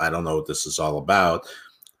this, I don't know what this is all about.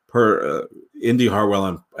 Indy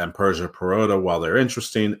Hartwell and Persia Parada, while they're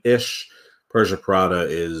interesting-ish, Persia Parada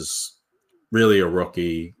is really a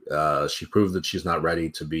rookie. She proved that she's not ready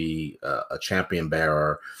to be a champion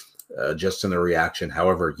bearer, just in a reaction,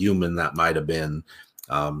 however human that might have been.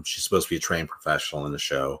 She's supposed to be a trained professional in the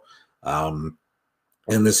show.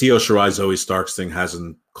 And this Io Shirai Zoe Starks thing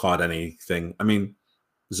hasn't caught anything. I mean,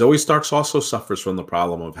 Zoe Starks also suffers from the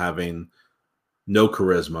problem of having no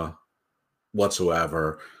charisma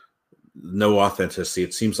whatsoever, no authenticity.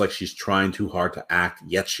 It seems like she's trying too hard to act,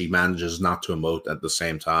 yet she manages not to emote at the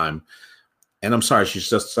same time. And I'm sorry, she's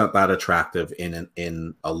just not that attractive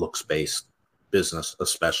in a looks-based business,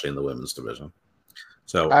 especially in the women's division.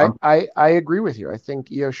 So I agree with you. I think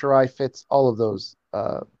Io Shirai fits all of those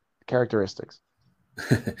characteristics.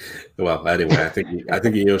 well, anyway, I think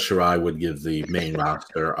Io Shirai would give the main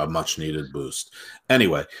roster a much needed boost.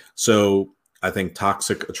 Anyway, so I think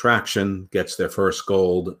Toxic Attraction gets their first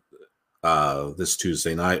gold this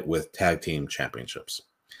Tuesday night with tag team championships.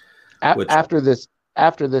 After this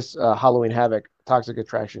Halloween Havoc, Toxic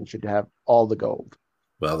Attraction should have all the gold.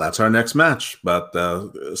 Well, that's our next match. But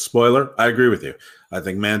spoiler, I agree with you. I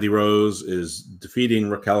think Mandy Rose is defeating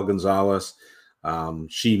Raquel Gonzalez.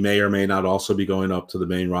 She may or may not also be going up to the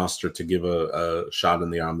main roster to give a shot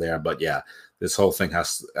in the arm there. But yeah, this whole thing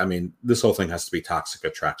has to be Toxic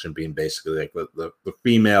Attraction being basically like the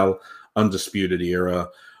female undisputed era.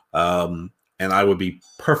 And I would be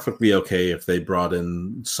perfectly okay if they brought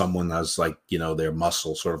in someone as like, their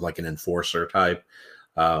muscle, sort of like an enforcer type.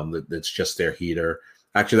 That's just their heater.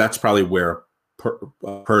 Actually, that's probably where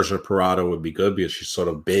Persia Parado would be good because she's sort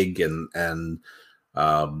of big and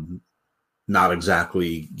not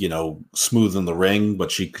exactly, smooth in the ring,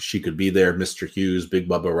 but she could be there. Mr. Hughes, Big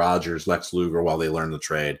Bubba Rogers, Lex Luger while they learn the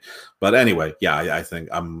trade. But anyway, yeah, I think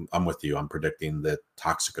I'm with you. I'm predicting that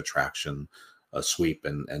Toxic Attraction sweep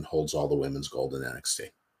and holds all the women's gold in NXT.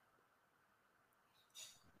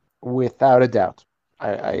 Without a doubt.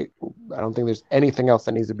 I don't think there's anything else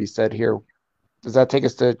that needs to be said here. Does that take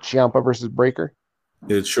us to Ciampa versus Breakker?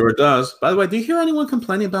 It sure does. By the way, do you hear anyone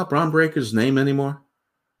complaining about Braun Breaker's name anymore?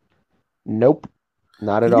 Nope,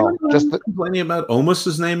 not at all. Just complaining about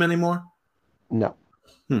Omos's name anymore? No.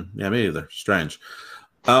 Yeah, me either. Strange.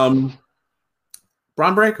 Braun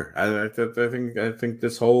Breakker. I think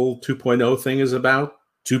this whole 2.0 thing is about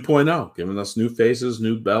 2.0, giving us new faces,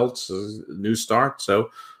 new belts, new start. So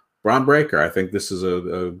Braun Breakker, I think this is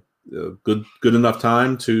a good enough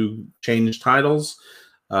time to change titles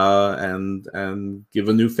and give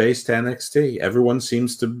a new face to NXT.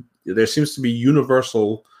 There seems to be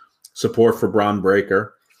universal support for Braun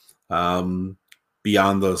Breakker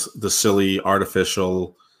beyond the silly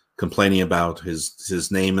artificial complaining about his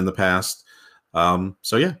name in the past.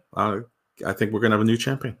 So yeah, I think we're gonna have a new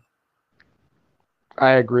champion.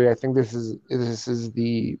 I agree. I think this is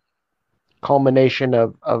the culmination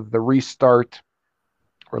of the restart,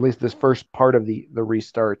 or at least this first part of the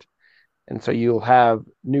restart. And so you'll have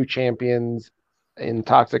new champions in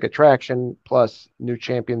Toxic Attraction plus new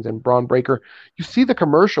champions in Braun Breakker. You see the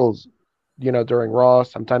commercials, during Raw,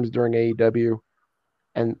 sometimes during AEW,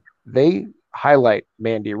 and they highlight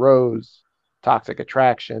Mandy Rose, Toxic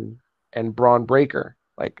Attraction, and Braun Breakker.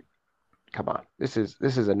 Like, come on, this is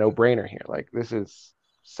a no-brainer here. Like, this is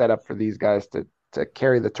set up for these guys to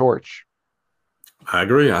carry the torch. I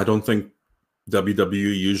agree. I don't think WWE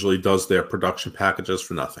usually does their production packages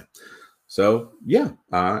for nothing. So yeah,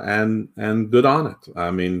 and good on it.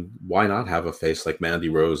 I mean, why not have a face like Mandy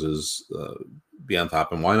Rose's be on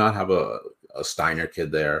top, and why not have a Steiner kid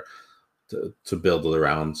there to build it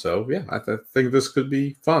around? So yeah, I think this could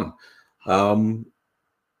be fun.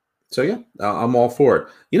 So yeah, I'm all for it.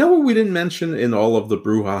 You know what we didn't mention in all of the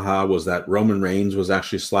brouhaha was that Roman Reigns was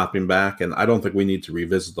actually slapping back, and I don't think we need to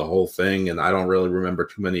revisit the whole thing, and I don't really remember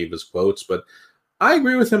too many of his quotes, but I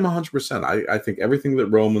agree with him 100%. I think everything that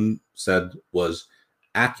Roman said was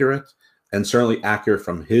accurate, and certainly accurate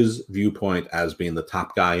from his viewpoint as being the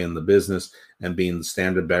top guy in the business and being the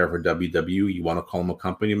standard bearer for WWE. You want to call him a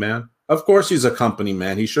company man? Of course he's a company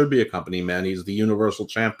man. He should be a company man. He's the Universal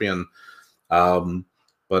Champion.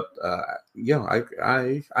 But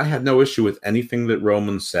I had no issue with anything that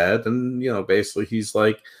Roman said. And, basically he's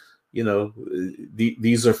like,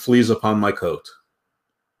 these are fleas upon my coat.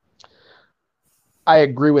 I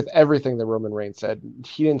agree with everything that Roman Reigns said.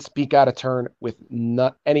 He didn't speak out of turn with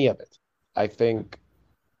not any of it. I think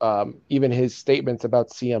even his statements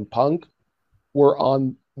about CM Punk were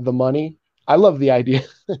on the money. I love the idea.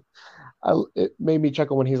 It made me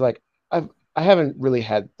chuckle when he's like, I haven't really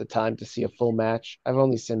had the time to see a full match. I've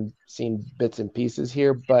only seen bits and pieces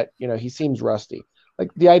here, but he seems rusty.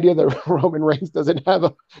 Like, the idea that Roman Reigns doesn't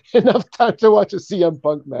have enough time to watch a CM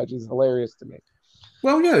Punk match is hilarious to me.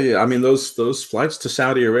 Well, yeah. I mean, those flights to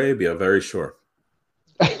Saudi Arabia are very short.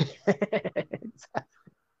 Exactly.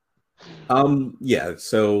 Yeah.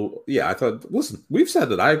 So yeah, I thought. Listen, we've said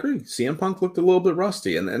that. I agree. CM Punk looked a little bit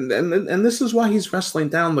rusty, and this is why he's wrestling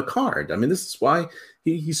down the card. I mean, this is why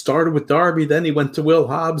he started with Darby, then he went to Will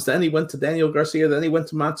Hobbs, then he went to Daniel Garcia, then he went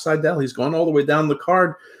to Matt Sydal. He's gone all the way down the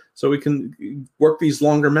card so he can work these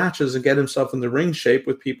longer matches and get himself in the ring shape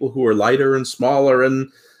with people who are lighter and smaller, and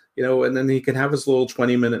and then he can have his little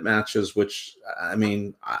 20-minute matches. Which I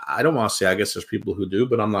mean, I don't want to say. I guess there's people who do,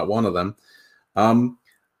 but I'm not one of them.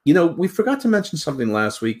 We forgot to mention something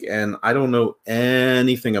last week, and I don't know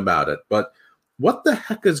anything about it, but what the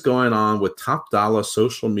heck is going on with Top Dollar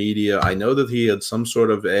social media? I know that he had some sort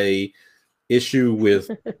of a issue with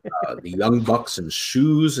the Young Bucks and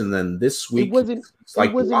shoes, and then this It week wasn't. he's It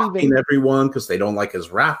like wasn't blocking even everyone because they don't like his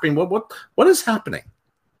rapping. What is happening?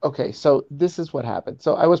 okay. So this is what happened.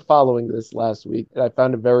 So I was following this last week, and I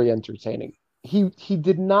found it very entertaining. He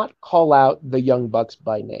did not call out the Young Bucks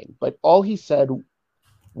by name, but all he said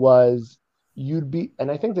was you'd be,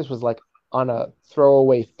 and I think this was like on a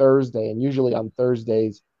throwaway Thursday, and usually on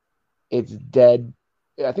Thursdays it's dead.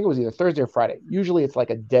 I think it was either Thursday or Friday. Usually it's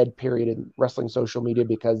like a dead period in wrestling social media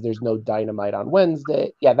because there's no Dynamite on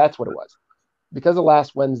Wednesday. Yeah, that's what it was. Because of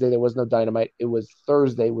last Wednesday there was no Dynamite. It was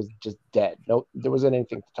Thursday was just dead. No, there wasn't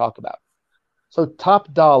anything to talk about. So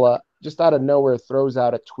Top Dollar just out of nowhere throws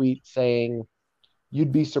out a tweet saying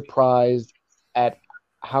you'd be surprised at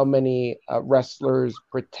how many wrestlers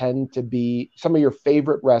pretend to be some of your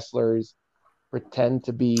favorite wrestlers pretend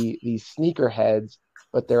to be these sneakerheads,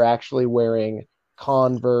 but they're actually wearing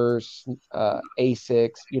Converse,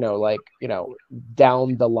 Asics,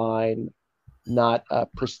 down the line, not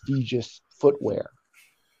prestigious footwear.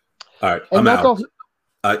 All right, And I'm that's out.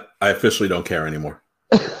 all. I officially don't care anymore.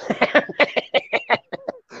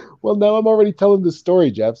 Well, now I'm already telling the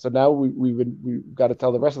story, Jeff. So now we've got to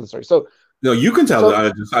tell the rest of the story. So No, you can tell.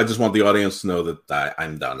 so I just want the audience to know that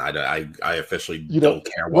I'm done. I officially you know don't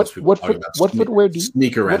care once what people what talk foot about what footwear do you,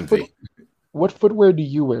 sneaker what foot envy. what footwear do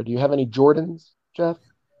you wear? Do you have any Jordans, Jeff?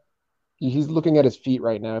 He's looking at his feet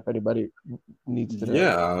right now. If anybody needs to know.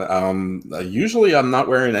 Yeah. Usually I'm not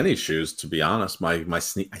wearing any shoes, to be honest. My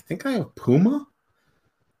sneak. I think I have Puma.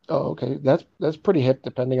 Oh, okay. That's pretty hip,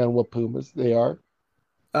 depending on what Pumas they are.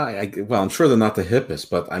 Well, I'm sure they're not the hippest,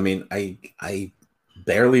 but I mean, I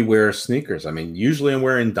barely wear sneakers. I mean, usually I'm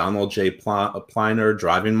wearing Donald J. Pliner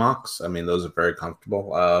driving mocks. I mean, those are very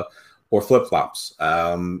comfortable. Or flip flops.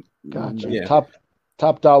 Gotcha. Yeah.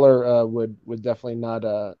 Top dollar would definitely not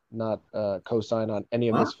co-sign on any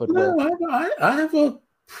of this No, footwear. I have a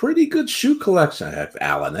pretty good shoe collection. I have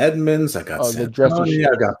Allen Edmonds, I got Oh, the dresser Santoni,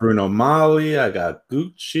 I shoes. got Bruno Mali, I got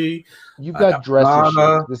Gucci, You've I got got dresser shoes.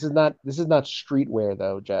 Prada. This is not streetwear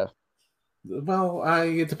though, Jeff. Well,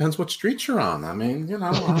 it depends what street you're on. I mean,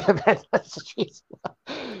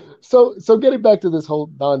 So getting back to this whole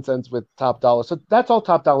nonsense with Top Dollar. So that's all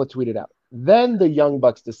Top Dollar tweeted out. Then the Young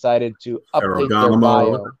Bucks decided to update their Ferragamo,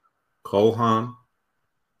 bio. Colhan.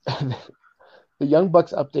 The Young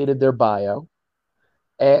Bucks updated their bio,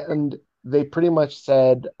 and they pretty much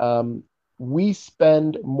said, we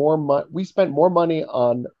spent more money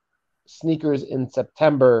on sneakers in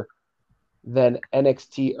September than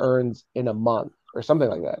NXT earns in a month or something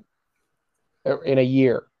like that, or in a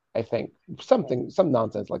year, I think, some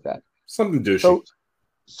nonsense like that. Something douchey.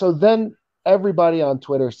 So then everybody on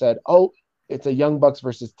Twitter said, "Oh, it's a Young Bucks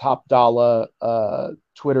versus Top Dollar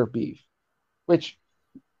Twitter beef," which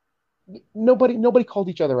nobody called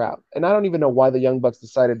each other out, and I don't even know why the Young Bucks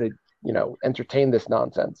decided to entertain this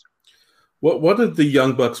nonsense. What did the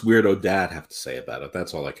Young Bucks weirdo dad have to say about it?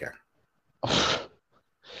 That's all I care.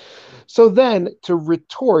 So then, to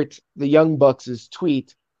retort the Young Bucks'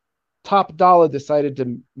 tweet, Top Dollar decided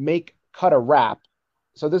to cut a rap.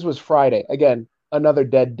 So this was Friday. Again, another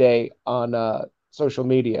dead day on social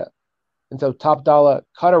media. And so Top Dollar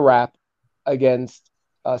cut a rap against.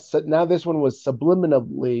 So now this one was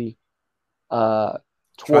subliminally Try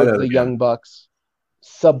towards that the again. Young Bucks.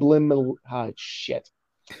 Subliminally.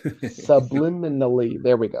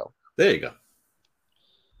 There we go. There you go.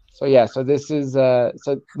 So yeah, so this is so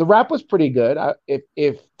the rap was pretty good.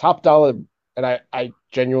 If Top Dollar, and I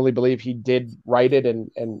genuinely believe he did write it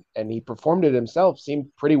and he performed it himself,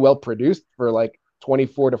 seemed pretty well produced for like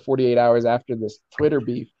 24 to 48 hours after this Twitter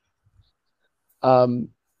beef. I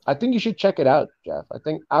think you should check it out, Jeff. I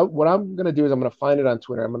think what I'm gonna do is I'm gonna find it on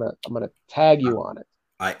Twitter. I'm gonna tag you on it.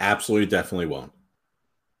 I absolutely definitely won't.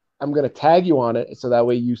 I'm gonna tag you on it so that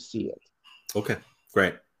way you see it. Okay,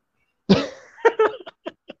 great.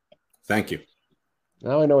 Thank you.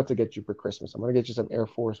 Now I know what to get you for Christmas. I'm gonna get you some Air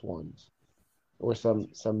Force Ones or some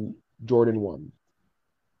Jordan 1.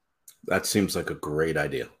 That seems like a great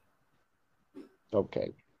idea.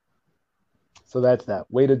 Okay. So that's that.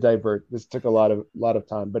 Way to divert. This took a lot of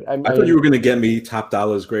time, but I I thought you mean, were going to get me Top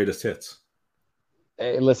Dollar's greatest hits.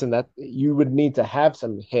 listen, that you would need to have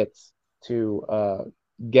some hits to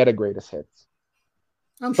get a greatest hits.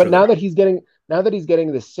 I'm But sure there. now that he's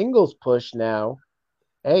getting the singles push now,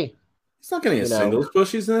 hey, He's not getting a you know, singles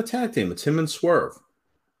push. He's in a tag team. It's him and Swerve.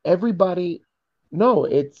 everybody. No,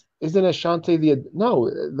 it's isn't Ashante the no.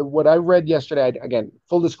 What I read yesterday, again,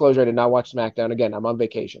 full disclosure, I did not watch SmackDown. Again, I'm on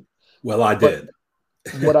vacation. Well, I But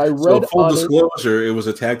did. what I So read full on it, disclosure, it was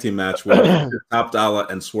a tag team match with Top Dollar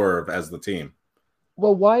and Swerve as the team.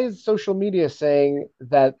 well, why is social media saying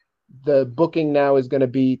that the booking now is going to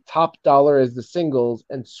be Top Dollar as the singles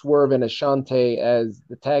and Swerve and Ashante as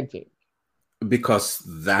the tag team? Because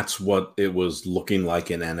that's what it was looking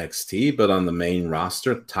like in NXT, but on the main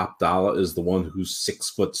roster, Top Dollar is the one who's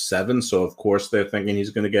 6'7", so of course they're thinking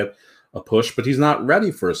he's going to get a push, but he's not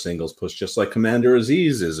ready for a singles push, just like Commander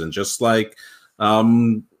Aziz is, and just like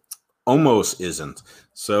Omos isn't.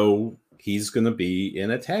 So he's going to be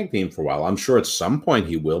in a tag team for a while. I'm sure at some point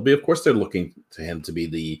he will be. Of course, they're looking to him to be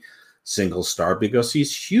the single star because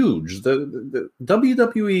he's huge. The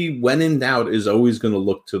WWE, when in doubt, is always going to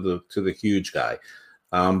look to the huge guy.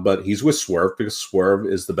 But he's with Swerve because Swerve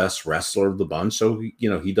is the best wrestler of the bunch. So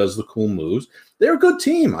he does the cool moves. They're a good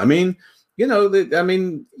team. I mean, in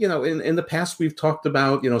the past we've talked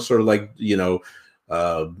about sort of like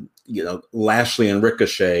Lashley and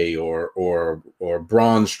Ricochet or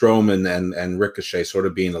Braun Strowman and Ricochet sort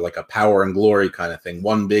of being like a power and glory kind of thing.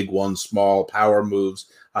 One big, one small, power moves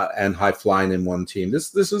and high flying in one team.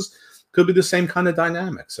 This could be the same kind of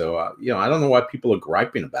dynamic. So I don't know why people are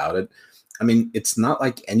griping about it. I mean, it's not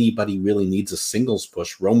like anybody really needs a singles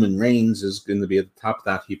push. Roman Reigns is going to be at the top of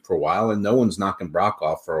that heap for a while, and no one's knocking Brock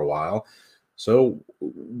off for a while. So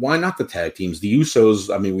why not the tag teams? The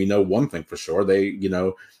Usos, I mean, we know one thing for sure. They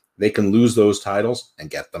can lose those titles and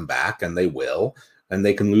get them back, and they will. And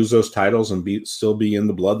they can lose those titles and still be in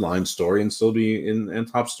the bloodline story and still be in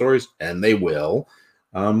top stories, and they will.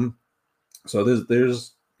 So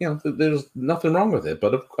there's nothing wrong with it.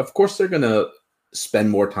 But of course they're gonna spend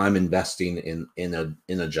more time investing in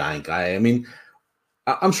a giant guy. I mean,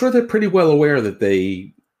 I'm sure they're pretty well aware that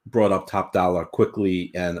they brought up Top Dollar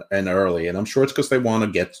quickly and early, and I'm sure it's because they want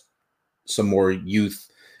to get some more youth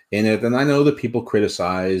in it. And I know that people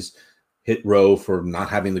criticize Hit Row for not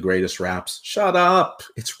having the greatest raps. Shut up!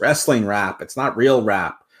 It's wrestling rap. It's not real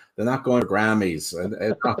rap. They're not going to Grammys.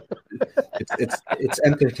 It's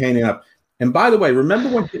entertaining up. And by the way, remember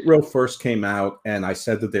when Hit Row first came out and I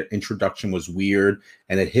said that their introduction was weird,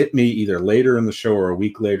 and it hit me either later in the show or a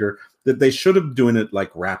week later that they should have been doing it like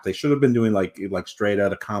rap. They should have been doing like Straight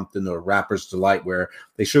Outta Compton or Rapper's Delight, where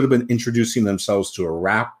they should have been introducing themselves to a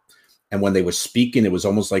rap. And when they were speaking, it was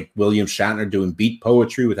almost like William Shatner doing beat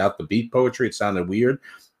poetry without the beat poetry. It sounded weird.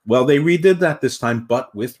 Well, they redid that this time,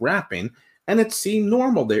 but with rapping, and it seemed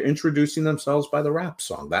normal. They're introducing themselves by the rap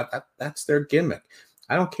song. That's their gimmick.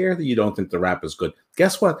 I don't care that you don't think the rap is good.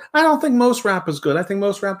 Guess what? I don't think most rap is good. I think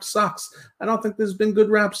most rap sucks. I don't think there's been good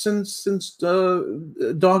rap since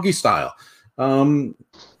Doggy Style.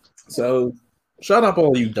 So shut up,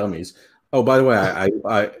 all you dummies. Oh, by the way,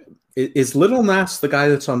 I is Little Nas the guy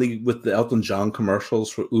that's with the Elton John commercials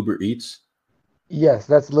for Uber Eats? Yes,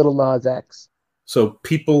 that's Little Nas X. So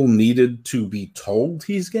people needed to be told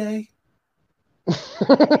he's gay?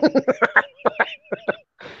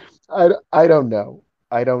 I don't know.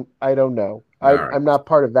 I don't know. I'm not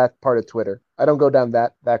part of that part of Twitter. I don't go down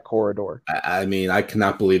that corridor. I mean, I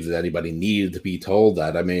cannot believe that anybody needed to be told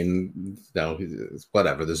that. I mean,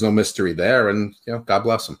 whatever. There's no mystery there, and God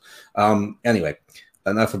bless him. Anyway,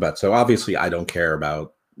 enough about. So obviously, I don't care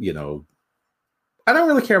about I don't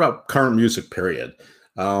really care about current music, period.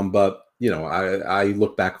 But I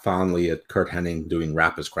look back fondly at Kurt Hennig doing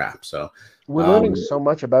Rap is Crap. So we're learning so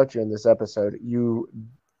much about you in this episode. You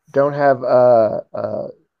don't have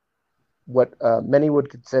what many would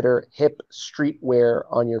consider hip streetwear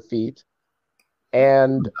on your feet,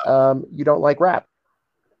 and you don't like rap.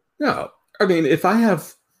 No, I mean, if I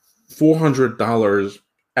have $400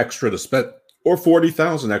 extra to spend or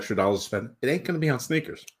 $40,000 extra dollars to spend, it ain't going to be on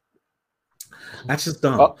sneakers. That's just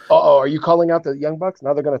dumb. Are you calling out the Young Bucks?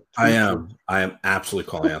 Now they're going to. I am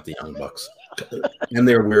absolutely calling out the Young Bucks and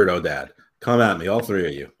their weirdo dad. Come at me, all three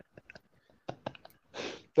of you.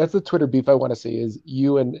 That's the Twitter beef I want to see, is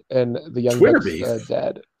you and the Young Twitter Bucks beef.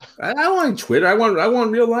 dad. I don't want Twitter. I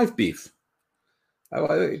want real life beef.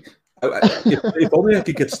 If only I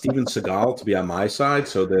could get Steven Seagal to be on my side,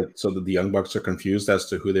 so that the Young Bucks are confused as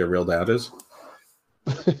to who their real dad is.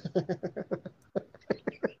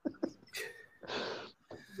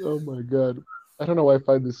 Oh my god! I don't know why I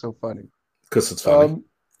find this so funny. Because it's funny.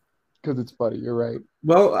 Because it's funny. You're right.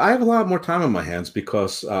 Well, I have a lot more time on my hands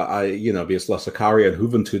because because La Sicaria and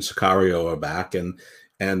Juventud Sicario are back, and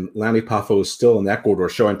Lanny Poffo is still in Ecuador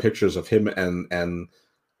showing pictures of him and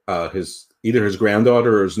his either his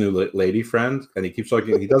granddaughter or his new lady friend, and he keeps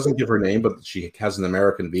talking. He doesn't give her name, but she has an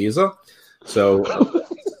American visa, so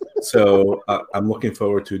I'm looking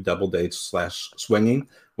forward to double dates / swinging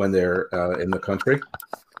when they're in the country.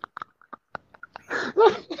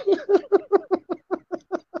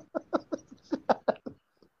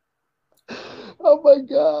 Oh my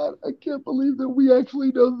God. I can't believe that we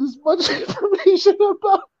actually know this much information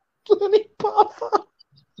about Lenny Papa.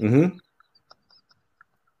 Mm-hmm.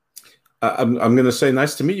 I'm going to say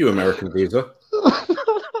nice to meet you, American Visa.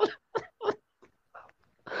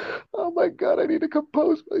 Oh my God. I need to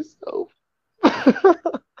compose myself.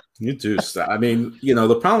 You do. I mean,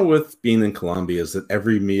 the problem with being in Colombia is that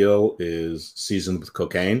every meal is seasoned with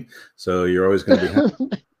cocaine. So you're always going to be happy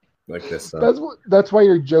like this. That's why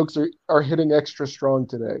your jokes are hitting extra strong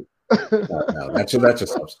today. No, that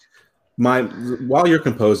just helps. While you're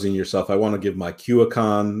composing yourself, I want to give my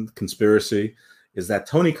QAnon conspiracy is that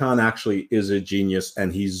Tony Khan actually is a genius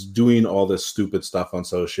and he's doing all this stupid stuff on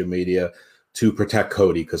social media to protect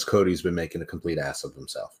Cody because Cody's been making a complete ass of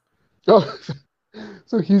himself. Oh,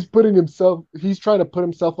 so he's trying to put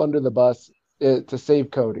himself under the bus to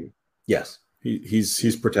save Cody. Yes.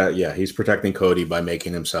 He's protecting Cody by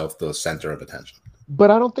making himself the center of attention.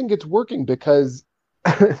 But I don't think it's working because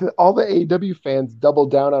all the AEW fans double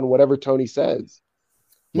down on whatever Tony says.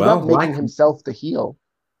 He's not making himself the heel.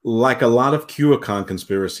 Like a lot of QAnon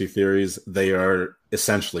conspiracy theories, they are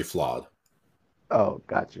essentially flawed. Oh,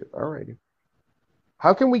 got you. All righty.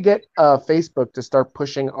 How can we get Facebook to start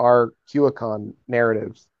pushing our QAnon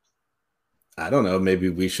narratives? I don't know. Maybe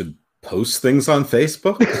we should post things on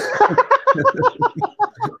Facebook.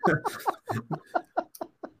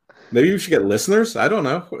 Maybe you should get listeners. I don't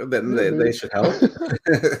know. They should help.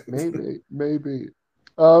 Maybe.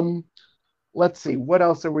 Let's see. What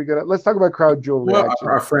else are we gonna? Let's talk about crowd jewel reaction.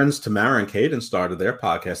 Our friends Tamara and Caden started their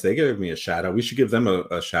podcast. They gave me a shout out. We should give them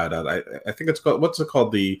a shout out. I think it's called. What's it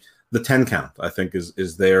called? The 10 count. I think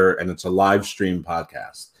is there, and it's a live stream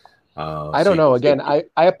podcast. I don't know. Again, I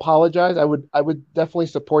apologize. I would definitely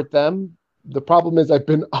support them. The problem is I've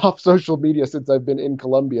been off social media since I've been in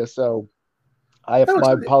Colombia, so my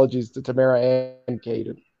apologies to Tamara and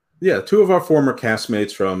Caden. Yeah, two of our former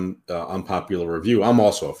castmates from Unpopular Review. I'm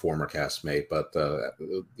also a former castmate, but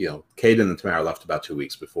Caden and Tamara left about 2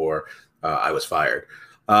 weeks before I was fired.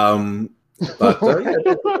 But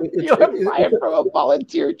you were fired from a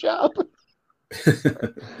volunteer job.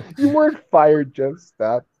 You weren't fired, Jeff.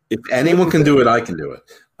 Stop. If anyone can do it, I can do it.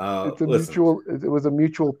 It was a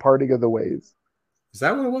mutual parting of the ways. Is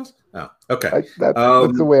that what it was? Oh, okay.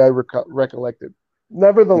 That's the way I recollect it.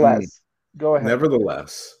 Nevertheless, go ahead.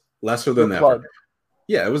 Nevertheless, lesser than ever.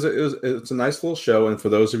 Yeah, it's a nice little show. And for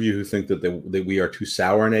those of you who think that we are too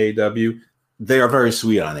sour on AEW, they are very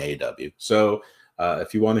sweet on AEW. So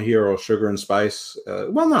if you want to hear all sugar and spice,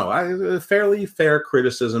 fairly fair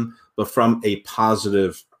criticism, but from a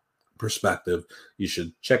positive perspective, you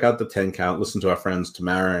should check out the 10 count, listen to our friends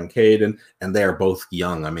Tamara and Caden, and they are both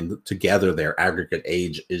young. I mean, together their aggregate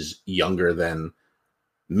age is younger than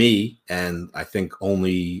me, and I think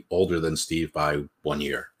only older than Steve by 1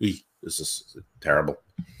 year. This is terrible.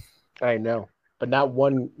 I know, but not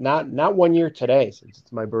 1 year today, since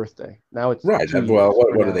it's my birthday. Now it's right. Well,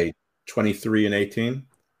 what are they? 23 and 18.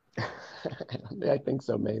 I think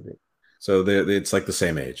so, maybe. So it's like the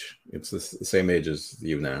same age. It's the same age as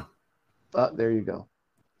you now. There you go.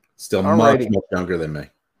 Still much younger than me.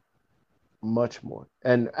 Much more.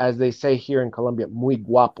 And as they say here in Colombia, muy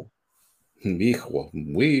guapo. Muy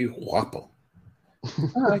guapo.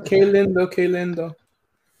 Que lindo, que lindo.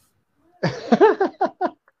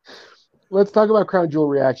 Let's talk about Crown Jewel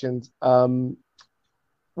reactions. What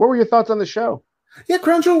were your thoughts on the show? Yeah,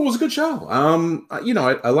 Crown Jewel was a good show.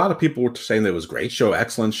 A lot of people were saying that it was a great show,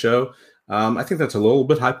 excellent show. I think that's a little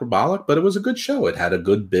bit hyperbolic, but it was a good show. It had a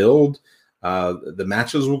good build. The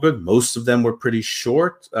matches were good. Most of them were pretty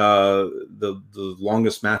short. The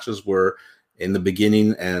longest matches were in the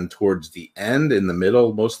beginning and towards the end. In the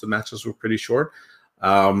middle, most of the matches were pretty short.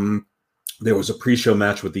 There was a pre-show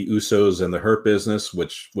match with the Usos and the Hurt Business,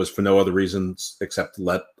 which was for no other reasons except to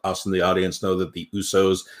let us in the audience know that the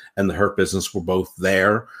Usos and the Hurt Business were both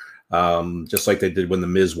there, just like they did when The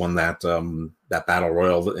Miz won that Battle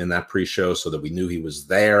Royal in that pre-show, so that we knew he was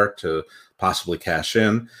there to possibly cash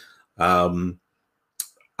in.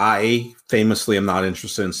 I famously am not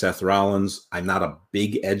interested in Seth Rollins. I'm not a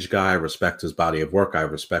big Edge guy. I respect his body of work. I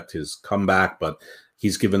respect his comeback, but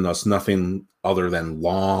He's given us nothing other than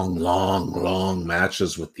long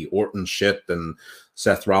matches with the Orton shit and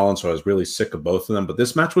Seth Rollins. So I was really sick of both of them. But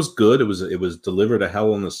this match was good. It was delivered a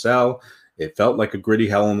Hell in a Cell. It felt like a gritty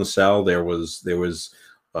Hell in a Cell. There was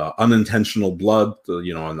unintentional blood,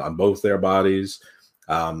 on both their bodies.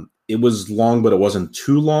 It was long, but it wasn't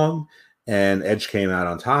too long. And Edge came out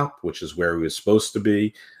on top, which is where he was supposed to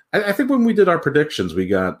be. I think when we did our predictions, we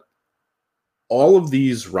got all of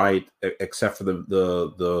these right, except for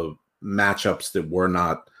the matchups that were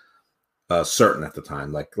not certain at the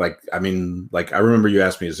time. I remember you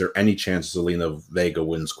asked me, is there any chance Zelina Vega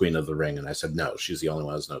wins Queen of the Ring? And I said, no, she's the only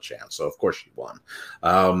one who has no chance. So of course she won.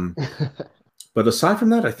 But aside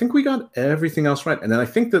from that, I think we got everything else right. And then I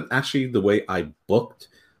think that actually the way I booked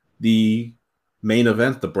the main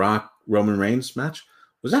event, the Brock Roman Reigns match,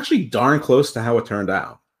 was actually darn close to how it turned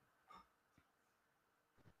out.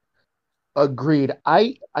 Agreed.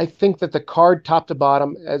 I think that the card top to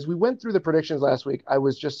bottom, as we went through the predictions last week, I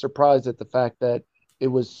was just surprised at the fact that it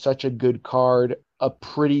was such a good card, a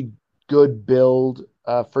pretty good build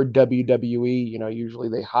for WWE. Usually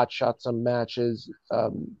they hotshot some matches,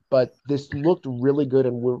 but this looked really good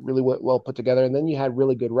and really well put together. And then you had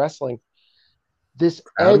really good wrestling. This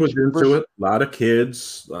Crowd was Edge into versus it. A lot of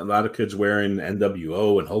kids wearing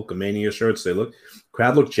NWO and Hulkamania shirts.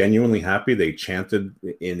 Crowd looked genuinely happy. They chanted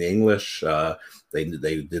in English. They did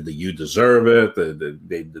the "You Deserve It."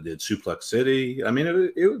 They did Suplex City. I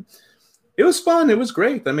mean, it was fun. It was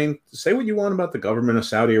great. I mean, say what you want about the government of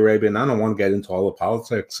Saudi Arabia, and I don't want to get into all the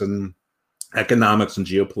politics and economics and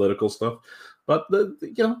geopolitical stuff, but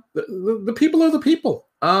the people are the people.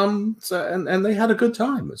 And they had a good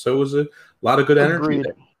time. So it was a lot of good energy agreed.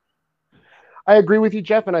 there. I agree with you,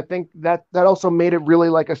 Jeff, and I think that also made it really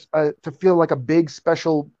like to feel like a big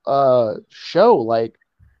special show. Like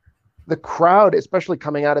the crowd, especially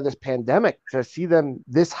coming out of this pandemic, to see them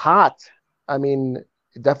this hot. I mean,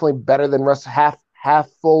 definitely better than half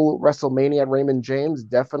full WrestleMania at Raymond James.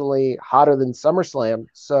 Definitely hotter than SummerSlam.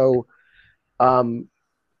 So,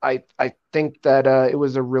 I think that it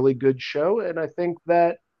was a really good show, and I think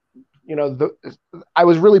that I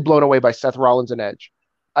was really blown away by Seth Rollins and Edge.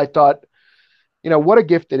 I thought, what a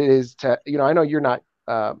gift it is to, I know you're not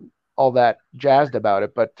all that jazzed about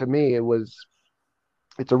it, but to me,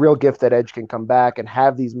 it's a real gift that Edge can come back and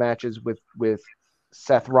have these matches with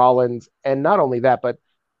Seth Rollins. And not only that, but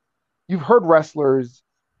you've heard wrestlers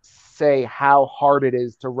say how hard it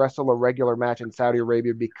is to wrestle a regular match in Saudi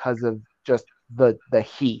Arabia because of just the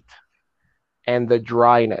heat and the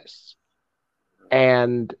dryness.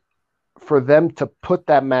 And for them to put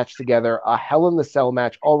that match together, a Hell in the Cell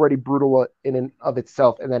match, already brutal in and of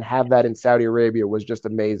itself, and then have that in Saudi Arabia was just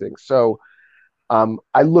amazing. So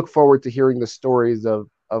I look forward to hearing the stories of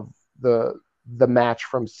the match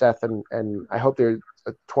from Seth, and I hope there's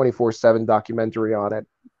a 24/7 documentary on it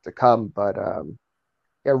to come. But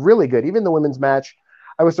yeah, really good. Even the women's match,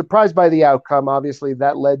 I was surprised by the outcome. Obviously,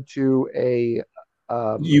 that led to a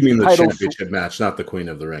You mean the title championship match, not the Queen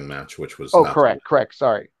of the Ring match, which was Oh, not. correct.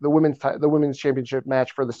 Sorry, the women's championship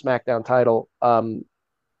match for the SmackDown title.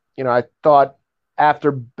 I thought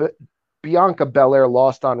after Bianca Belair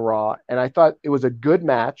lost on Raw, and I thought it was a good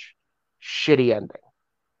match, shitty ending.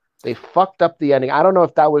 They fucked up the ending. I don't know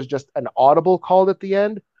if that was just an audible called at the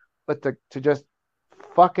end, but to just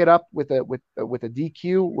fuck it up with a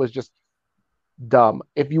DQ was just dumb.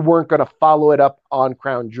 If you weren't going to follow it up on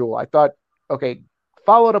Crown Jewel, I thought, okay,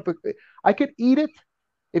 follow it up. I could eat it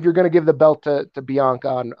if you're going to give the belt to Bianca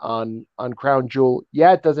on Crown Jewel.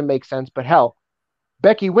 Yeah, it doesn't make sense, but hell,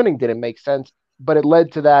 Becky winning didn't make sense, but it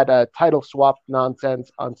led to that title swap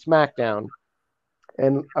nonsense on SmackDown.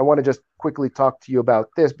 And I want to just quickly talk to you about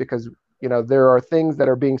this because, there are things that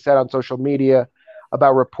are being said on social media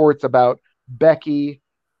about reports about Becky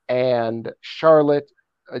and Charlotte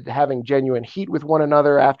having genuine heat with one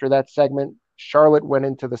another after that segment. Charlotte went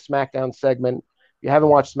into the SmackDown segment. If you haven't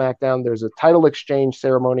watched SmackDown, there's a title exchange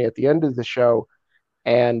ceremony at the end of the show.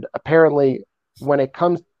 And apparently, when it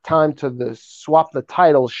comes time to swap the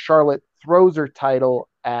titles, Charlotte throws her title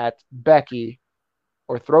at Becky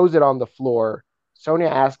or throws it on the floor. Sonya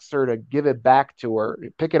asks her to give it back to her,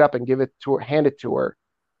 pick it up and give it to her, hand it to her.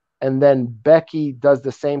 And then Becky does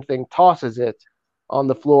the same thing, tosses it on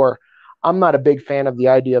the floor. I'm not a big fan of the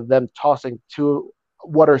idea of them tossing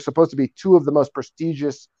what are supposed to be two of the most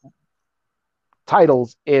prestigious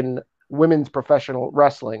titles in women's professional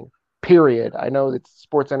wrestling, period. I know it's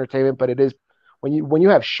sports entertainment, but it is when you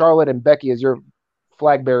have Charlotte and Becky as your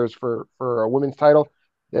flag bearers for a women's title,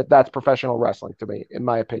 that's professional wrestling to me, in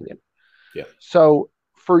my opinion. Yeah. So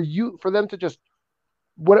for them to just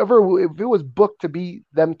if it was booked to be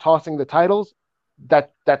them tossing the titles,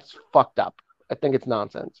 that's fucked up. I think it's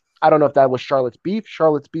nonsense. I don't know if that was Charlotte's beef.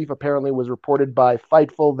 Charlotte's beef apparently was reported by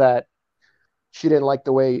Fightful that she didn't like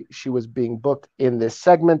the way she was being booked in this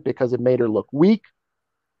segment because it made her look weak,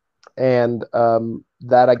 and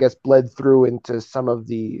that I guess bled through into some of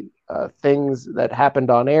the things that happened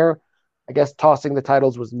on air. I guess tossing the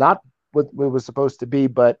titles was not what it was supposed to be,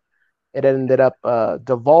 but it ended up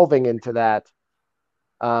devolving into that.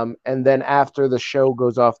 And then after the show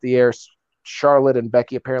goes off the air, Charlotte and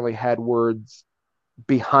Becky apparently had words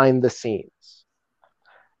behind the scenes.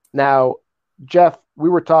 Now, Jeff, we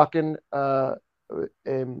were talking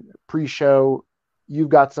in pre-show. You've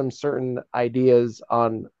got some certain ideas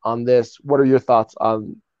on this. What are your thoughts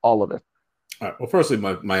on all of it? All right. Well, firstly,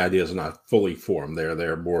 my ideas are not fully formed.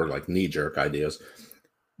 They're more like knee-jerk ideas.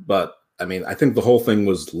 But I mean, I think the whole thing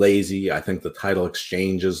was lazy. I think the title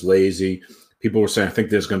exchange is lazy. People were saying, I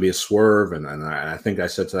think there's going to be a swerve. And I think I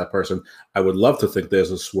said to that person, I would love to think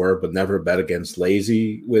there's a swerve, but never bet against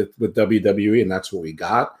lazy with WWE. And that's what we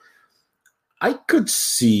got. I could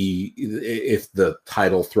see if the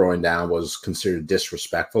title throwing down was considered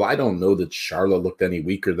disrespectful. I don't know that Charlotte looked any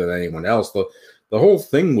weaker than anyone else. The whole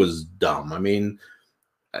thing was dumb. I mean,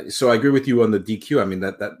 so I agree with you on the DQ. I mean,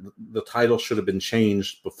 that the title should have been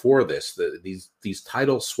changed before this. These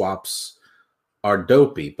title swaps are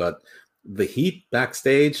dopey, but the heat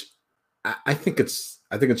backstage, I think it's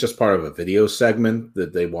just part of a video segment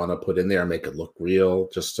that they want to put in there and make it look real,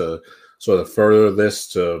 just to sort of further this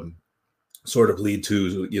to sort of lead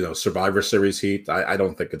to, Survivor Series heat. I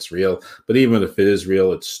don't think it's real, but even if it is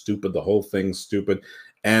real, it's stupid. The whole thing's stupid.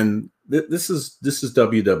 And this is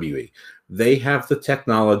WWE. They have the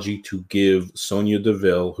technology to give Sonya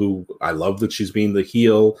Deville, who I love that she's being the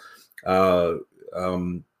heel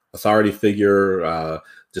authority figure,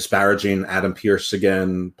 disparaging Adam Pearce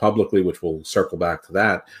again publicly, which we'll circle back to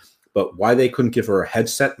that. But why they couldn't give her a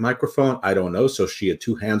headset microphone, I don't know. So she had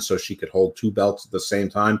two hands so she could hold two belts at the same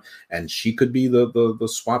time, and she could be the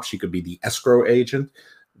swap. She could be the escrow agent.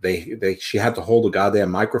 She had to hold a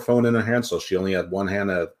goddamn microphone in her hand, so she only had one hand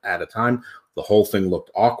at a time. The whole thing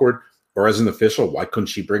looked awkward. Or as an official, why couldn't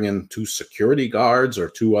she bring in two security guards or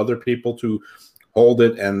two other people to hold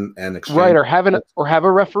it and exchange? Right, or have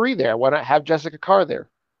a referee there. Why not have Jessica Carr there?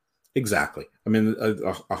 Exactly. I mean,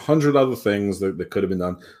 100 other things that could have been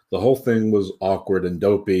done. The whole thing was awkward and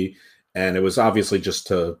dopey, and it was obviously just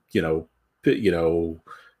to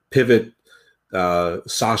pivot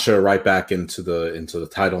Sasha right back into the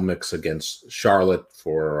title mix against Charlotte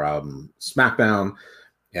for SmackDown,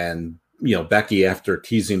 and Becky, after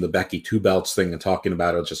teasing the Becky two belts thing and talking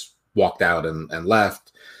about it, just walked out and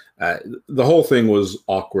left. The whole thing was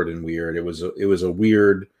awkward and weird. It was a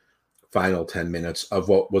weird final 10 minutes of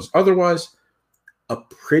what was otherwise a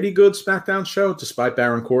pretty good SmackDown show, despite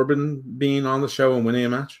Baron Corbin being on the show and winning a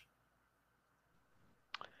match.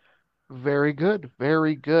 Very good,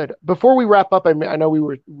 very good. Before we wrap up, I know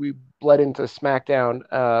we bled into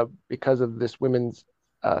SmackDown because of this women's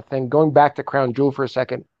thing. Going back to Crown Jewel for a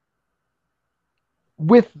second,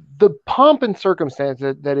 with the pomp and circumstance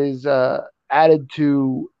that is added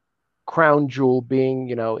to Crown Jewel being,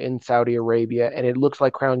 in Saudi Arabia, and it looks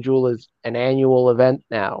like Crown Jewel is an annual event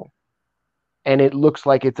now, and it looks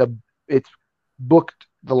like it's booked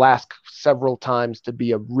the last several times to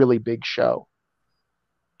be a really big show.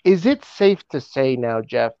 Is it safe to say now,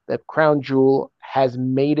 Jeff, that Crown Jewel has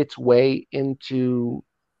made its way into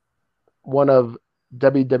one of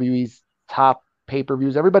WWE's top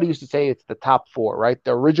pay-per-views? Everybody used to say it's the top four, right?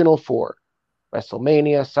 The original four: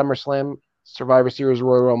 WrestleMania, SummerSlam, Survivor Series,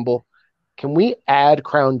 Royal Rumble. Can we add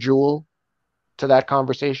Crown Jewel to that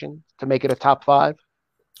conversation to make it a top five?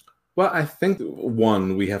 Well, I think,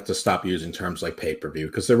 one, we have to stop using terms like pay-per-view,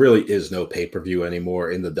 because there really is no pay-per-view anymore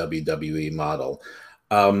in the WWE model.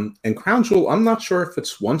 And Crown Jewel, I'm not sure if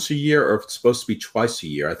it's once a year or if it's supposed to be twice a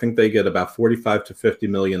year. I think they get about 45 to 50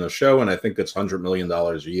 million a show, and I think it's $100 million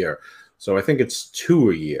a year. So I think it's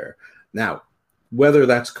two a year. Now, whether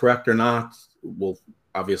that's correct or not, we'll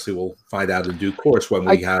find out in due course when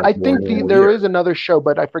we have. I think there is another show,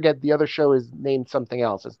 but I forget the other show is named something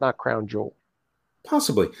else. It's not Crown Jewel.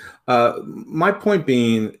 Possibly. My point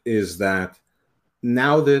being is that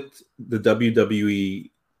now that the WWE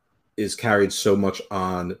is carried so much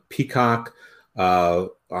on Peacock, on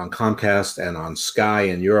Comcast, and on Sky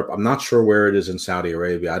in Europe, I'm not sure where it is in Saudi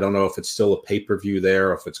Arabia. I don't know if it's still a pay-per-view there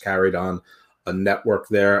or if it's carried on a network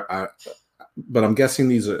there. But I'm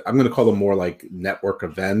guessing I'm going to call them more like network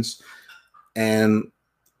events. And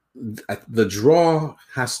the draw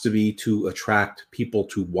has to be to attract people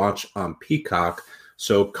to watch on Peacock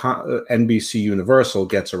So NBC Universal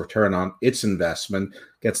gets a return on its investment,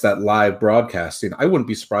 gets that live broadcasting. I wouldn't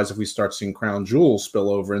be surprised if we start seeing Crown Jewel spill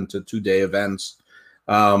over into 2-day events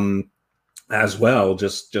as well,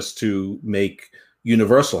 just to make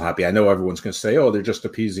Universal happy. I know everyone's going to say, "Oh, they're just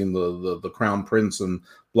appeasing the Crown Prince and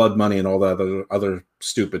blood money and all that other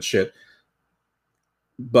stupid shit."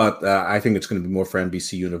 But I think it's going to be more for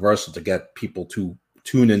NBC Universal to get people to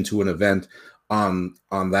tune into an event on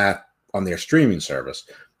their streaming service.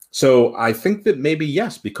 So I think that maybe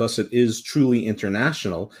yes, because it is truly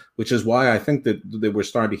international, which is why I think that we're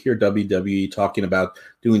starting to hear WWE talking about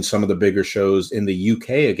doing some of the bigger shows in the UK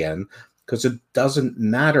again, because it doesn't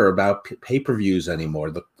matter about pay-per-views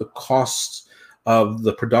anymore. The costs of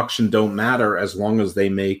the production don't matter as long as they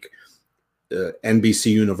make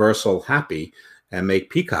NBC Universal happy and make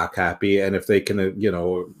Peacock happy. And if they can,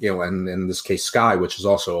 and in this case, Sky, which is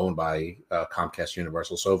also owned by Comcast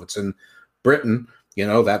Universal. So if it's in Britain,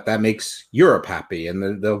 that makes Europe happy, and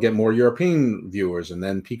then they'll get more European viewers, and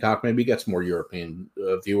then Peacock maybe gets more European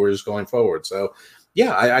viewers going forward. So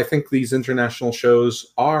yeah, I think these international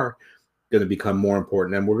shows are going to become more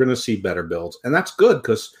important, and we're going to see better builds. And that's good,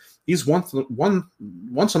 because these once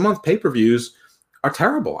a month pay-per-views are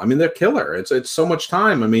terrible. I mean, they're killer. It's so much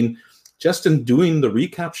time. I mean, just in doing the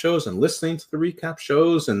recap shows and listening to the recap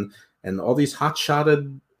shows and all these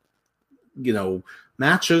hot-shotted,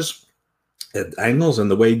 matches and angles,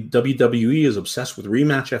 and the way WWE is obsessed with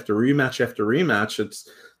rematch after rematch after rematch, it's,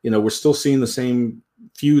 we're still seeing the same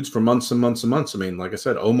feuds for months and months and months. I mean, like I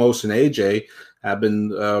said, Omos and AJ have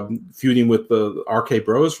been feuding with the RK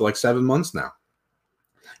Bros for like 7 months now.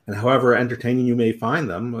 And however entertaining you may find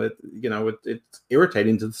them, it's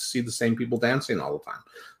irritating to see the same people dancing all the time.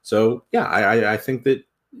 So yeah, I think that,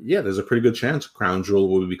 there's a pretty good chance Crown Jewel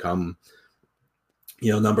will become,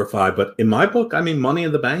 number 5. But in my book, I mean, Money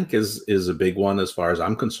in the Bank is a big one as far as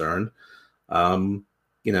I'm concerned. I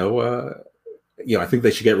think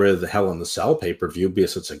they should get rid of the Hell in the Cell pay-per-view,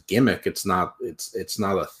 because it's a gimmick. It's not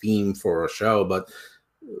a theme for a show. But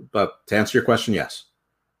to answer your question, yes.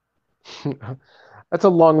 That's a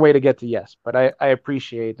long way to get to yes, but I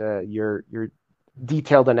appreciate your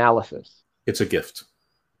detailed analysis. It's a gift.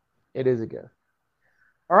 It is a gift.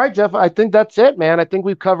 All right, Jeff, I think that's it, man. I think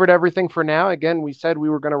we've covered everything for now. Again, we said we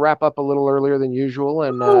were going to wrap up a little earlier than usual.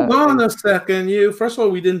 And hold on a second. First of all,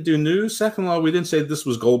 we didn't do news. Second of all, we didn't say this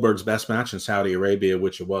was Goldberg's best match in Saudi Arabia,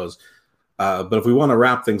 which it was. But if we want to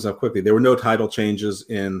wrap things up quickly, there were no title changes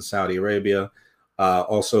in Saudi Arabia.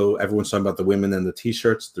 Also, everyone's talking about the women and the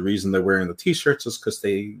T-shirts. The reason they're wearing the T-shirts is because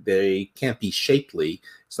they can't be shapely.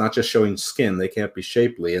 It's not just showing skin. They can't be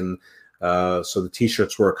shapely. And so the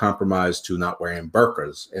T-shirts were a compromise to not wearing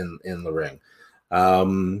burqas in the ring.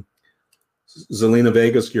 Zelina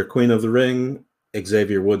Vega's your queen of the ring.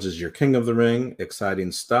 Xavier Woods is your king of the ring.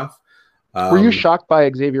 Exciting stuff. Were you shocked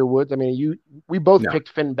by Xavier Woods? I mean, we both picked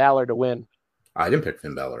Finn Balor to win. I didn't pick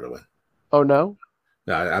Finn Balor to win. Oh, no?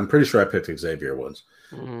 No, I'm pretty sure I picked Xavier Woods.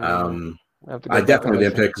 I definitely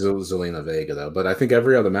didn't pick Zelina Vega, though. But I think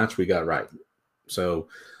every other match we got right. So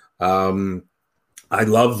I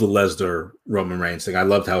love the Lesnar Roman Reigns thing. I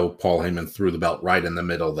loved how Paul Heyman threw the belt right in the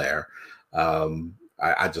middle there.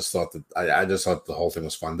 I just thought the whole thing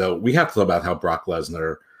was fun. Though we have to talk about how Brock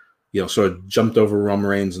Lesnar, sort of jumped over Roman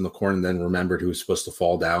Reigns in the corner and then remembered he was supposed to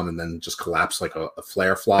fall down and then just collapsed like a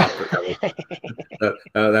flare flop.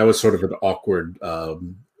 That was sort of an awkward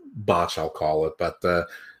botch, I'll call it. But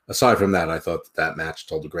aside from that, I thought that match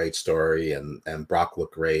told a great story, and Brock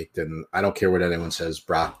looked great. And I don't care what anyone says,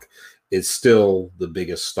 Brock is still the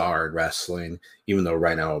biggest star in wrestling, even though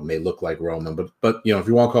right now it may look like Roman. But if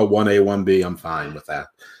you want to call it 1A, 1B, I'm fine with that.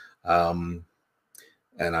 And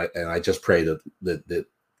I just pray that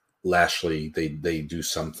Lashley, they do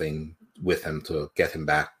something with him to get him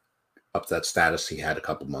back up to that status he had a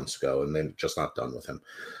couple months ago, and they're just not done with him.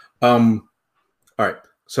 All right,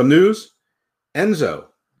 some news. Enzo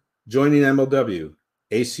joining MLW.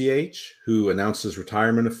 ACH, who announced his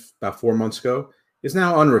retirement about 4 months ago, is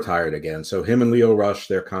now unretired again. So him and Leo Rush,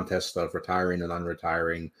 their contest of retiring and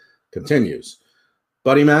unretiring continues.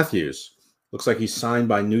 Buddy Matthews looks like he's signed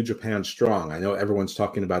by New Japan Strong. I know everyone's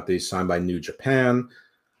talking about these signed by New Japan.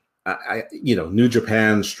 New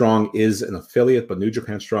Japan Strong is an affiliate, but New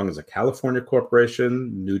Japan Strong is a California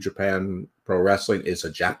corporation. New Japan Pro Wrestling is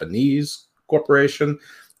a Japanese corporation.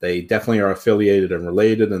 They definitely are affiliated and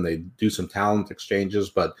related, and they do some talent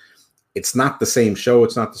exchanges, but it's not the same show.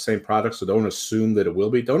 It's not the same product, so don't assume that it will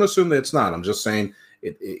be. Don't assume that it's not. I'm just saying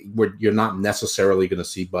you're not necessarily going to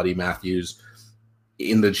see Buddy Matthews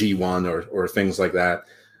in the G1 or things like that.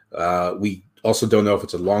 We also don't know if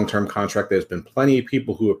it's a long-term contract. There's been plenty of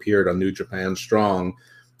people who appeared on New Japan Strong,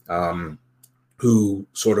 who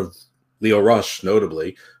sort of, Leo Rush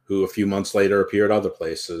notably, who a few months later appeared other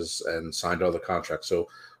places and signed other contracts. So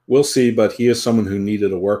we'll see, but he is someone who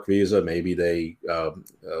needed a work visa. Maybe they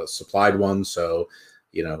supplied one, so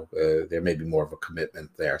there may be more of a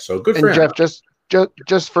commitment there. So good for And him. Jeff,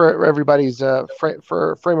 just for everybody's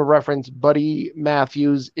for frame of reference, Buddy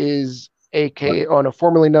Matthews is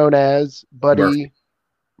formerly known as Buddy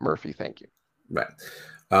Murphy. Thank you. Right.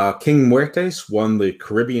 King Muertes won the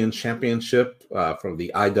Caribbean Championship from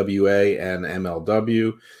the IWA and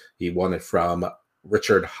MLW. He won it from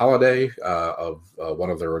Richard Holiday, of one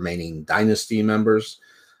of the remaining Dynasty members,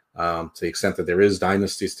 to the extent that there is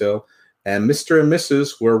Dynasty still. And Mr. and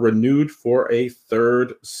Mrs. were renewed for a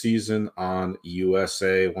third season on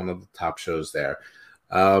USA, one of the top shows there.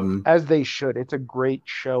 As they should. It's a great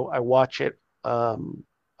show. I watch it. I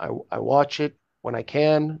watch it when I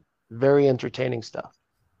can. Very entertaining stuff.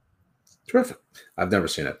 Terrific. I've never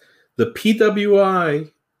seen it. The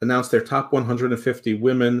PWI announced their top 150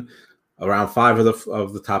 women. Around 5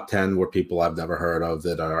 of the top 10 were people I've never heard of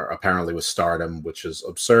that are apparently with Stardom, which is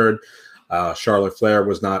absurd. Charlotte Flair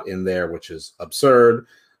was not in there, which is absurd.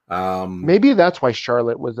 Maybe that's why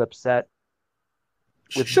Charlotte was upset.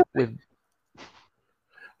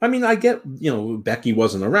 I mean, I get, Becky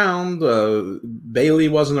wasn't around, Bayley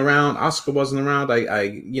wasn't around, Asuka wasn't around.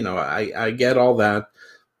 I get all that,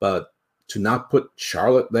 but to not put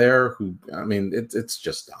Charlotte there, it's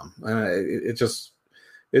just dumb.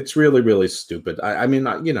 It's really, really stupid.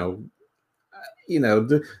 To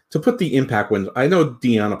put the Impact wins, I know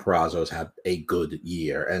Deonna Purrazzo's had a good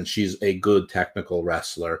year, and she's a good technical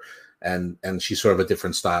wrestler, and she's sort of a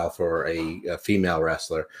different style for a female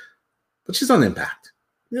wrestler, but she's on Impact.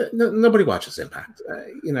 Nobody watches Impact.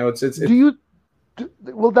 That's a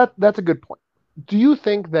good point. Do you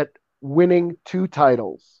think that winning 2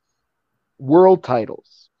 titles, world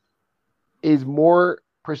titles, is more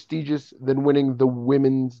prestigious than winning the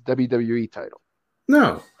women's WWE title?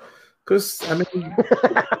 No, because you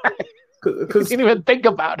didn't even think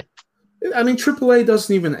about it. AAA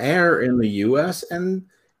doesn't even air in the U.S. and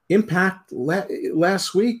Impact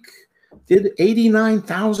last week did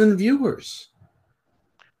 89,000 viewers.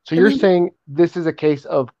 So you're saying this is a case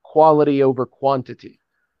of quality over quantity?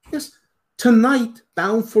 Yes. Tonight,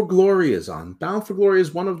 Bound for Glory is on. Bound for Glory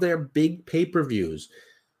is one of their big pay-per-views.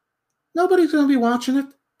 Nobody's going to be watching it.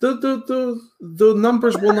 The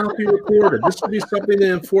numbers will not be reported. This will be something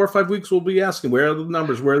that in 4 or 5 weeks we'll be asking, where are the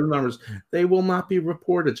numbers? Where are the numbers? They will not be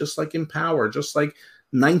reported, just like Empower, just like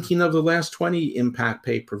 19 of the last 20 Impact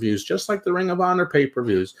pay-per-views, just like the Ring of Honor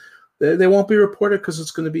pay-per-views. They won't be reported because it's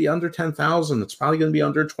going to be under 10,000. It's probably going to be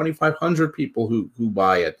under 2,500 people who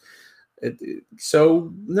buy it.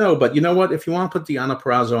 So no, but you know what? If you want to put Deonna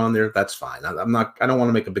Purrazzo on there, that's fine. I don't want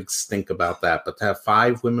to make a big stink about that. But to have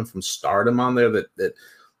 5 women from Stardom on there that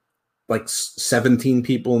like 17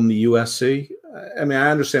 people in the USC. I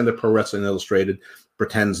understand that Pro Wrestling Illustrated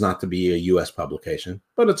pretends not to be a U.S. publication,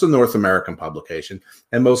 but it's a North American publication,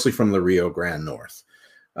 and mostly from the Rio Grande North.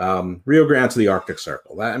 Rio Grande to the Arctic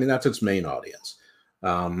Circle. That's its main audience.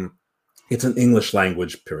 It's an English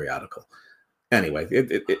language periodical. Anyway,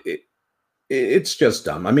 it's just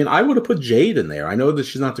dumb. I would have put Jade in there. I know that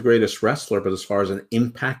she's not the greatest wrestler, but as far as an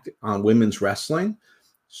impact on women's wrestling,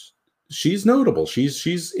 she's notable.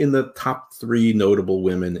 She's in the top 3 notable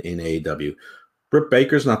women in AEW. Britt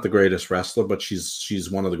Baker's not the greatest wrestler, but she's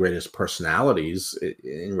one of the greatest personalities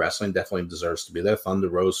in wrestling. Definitely deserves to be there. Thunder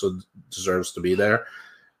Rosa deserves to be there.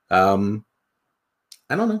 I don't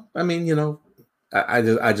know.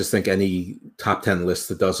 I just think any top 10 list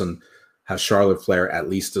that doesn't have Charlotte Flair at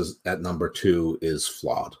least at number 2 is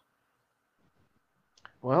flawed.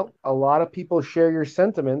 Well, a lot of people share your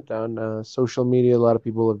sentiment on social media. A lot of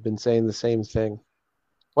people have been saying the same thing.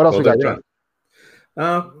 What else we got, John?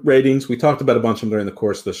 Ratings. We talked about a bunch of them during the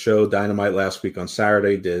course of the show. Dynamite last week on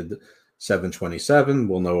Saturday did 727.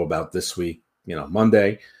 We'll know about this week,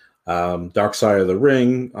 Monday. Dark Side of the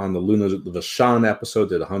Ring on the Luna Vachon episode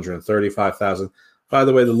did 135,000. By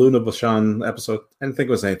the way, the Luna Vachon episode, I didn't think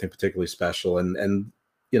it was anything particularly special. And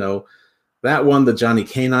that one, the Johnny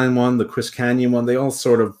Canine one, the Chris Canyon one, they all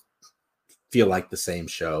sort of feel like the same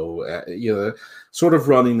show, sort of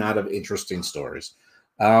running out of interesting stories.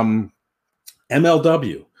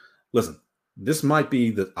 MLW, listen, this might be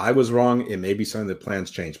that I was wrong. It may be something that plans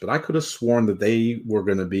change, but I could have sworn that they were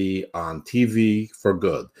going to be on TV for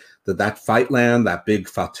good. That Fightland, that big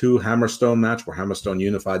Fatu Hammerstone match where Hammerstone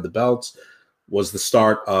unified the belts, was the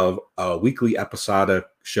start of a weekly episodic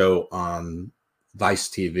show on Vice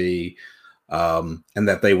TV. and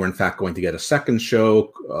that they were in fact going to get a second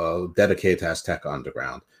show dedicated to Azteca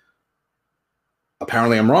Underground.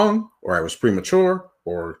 Apparently I'm wrong, or I was premature,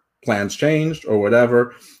 or plans changed, or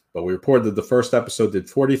whatever, but we reported that the first episode did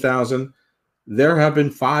 40,000. There have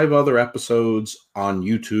been 5 other episodes on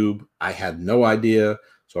YouTube. I had no idea,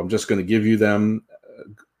 so I'm just going to give you them,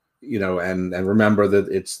 and remember that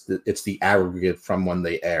it's the aggregate from when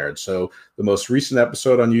they aired. So the most recent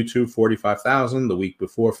episode on YouTube, 45,000. The week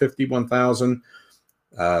before, 51,000.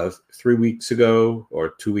 3 weeks ago,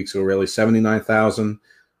 or 2 weeks ago, really, 79,000.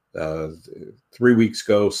 3 weeks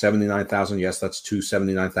ago, 79,000. Yes, that's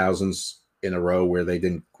 279,000s in a row where they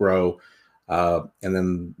didn't grow. And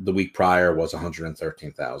then the week prior was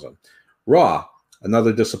 113,000. Raw,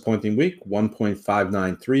 another disappointing week,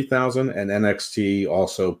 1.593 thousand, and NXT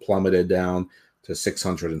also plummeted down to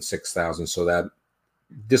 606,000. So that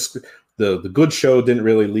the good show didn't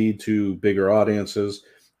really lead to bigger audiences,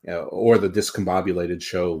 or the discombobulated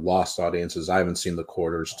show lost audiences. I haven't seen the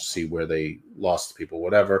quarters to see where they lost people,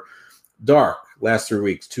 whatever. Dark, last 3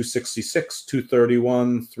 weeks, 266,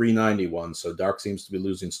 231, 391. So Dark seems to be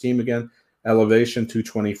losing steam again. Elevation,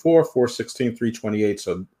 224, 416, 328.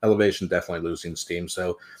 So Elevation definitely losing steam.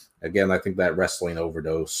 So again, I think that wrestling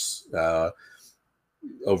overdose,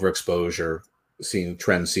 overexposure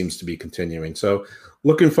trend seems to be continuing. So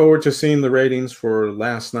looking forward to seeing the ratings for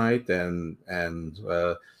last night and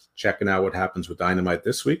checking out what happens with Dynamite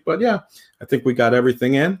this week. But yeah, I think we got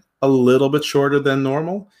everything in. A little bit shorter than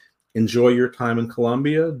normal. Enjoy your time in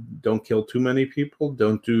Colombia. Don't kill too many people.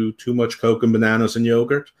 Don't do too much Coke and bananas and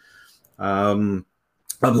yogurt. I'm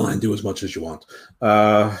lying. Do as much as you want.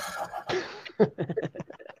 And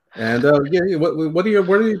what are your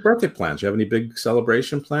birthday plans? Do you have any big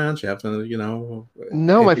celebration plans? You have to,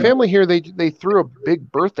 No, my family here, they threw a big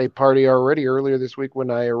birthday party already earlier this week when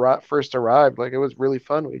I first arrived. Like, it was really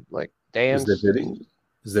fun. We like danced. Is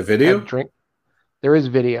there video? Drink. There is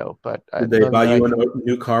video, but did they buy you a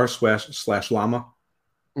new car slash llama?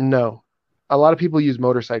 No, a lot of people use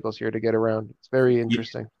motorcycles here to get around. It's very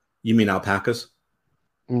interesting. You mean alpacas?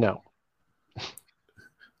 No.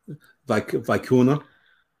 Vicuna?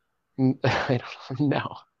 I don't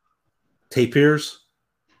know. Tapirs?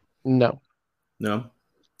 No. No?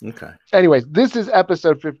 Okay. Anyways, this is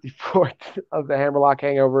episode 54 of the Hammerlock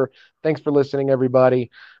Hangover. Thanks for listening,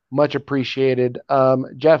 everybody. Much appreciated.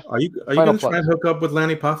 Jeff, are you going to try and hook up with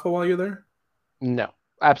Lanny Poffo while you're there? No,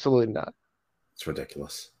 absolutely not. It's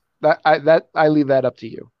ridiculous. I leave that up to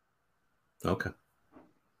you. Okay.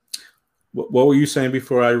 What were you saying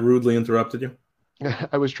before I rudely interrupted you?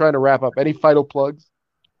 I was trying to wrap up. Any final plugs?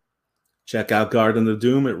 Check out Garden of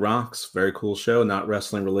Doom. It rocks. Very cool show. Not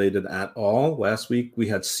wrestling related at all. Last week we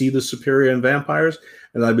had See the Superior and Vampires,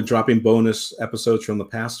 and I've been dropping bonus episodes from the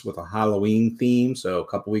past with a Halloween theme. So a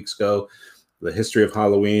couple weeks ago, the history of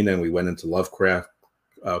Halloween, and we went into Lovecraft,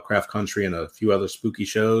 Craft Country, and a few other spooky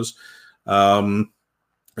shows. And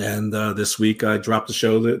this week I dropped a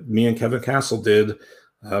show that me and Kevin Castle did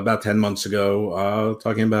about 10 months ago,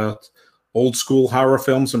 talking about old school horror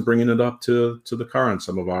films and bringing it up to the current,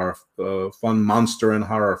 some of our fun monster and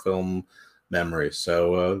horror film memories.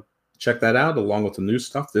 So check that out along with the new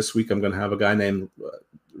stuff. This week I'm going to have a guy named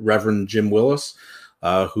Reverend Jim Willis,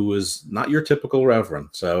 who is not your typical Reverend.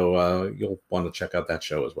 So you'll want to check out that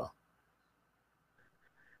show as well.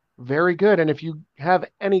 Very good. And if you have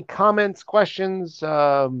any comments, questions,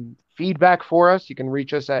 feedback for us, you can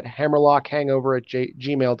reach us at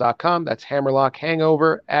hammerlockhangover@gmail.com. That's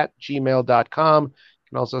hammerlockhangover@gmail.com. You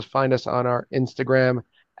can also find us on our Instagram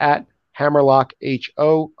at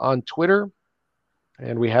hammerlockho, on Twitter.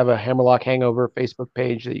 And we have a Hammerlock Hangover Facebook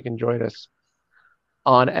page that you can join us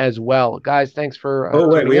on as well. Guys, thanks for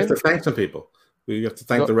we have to thank some people. We have to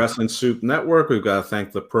thank the Wrestling Soup Network. We've got to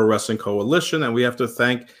thank the Pro Wrestling Coalition, and we have to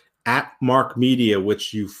thank at Mark Media,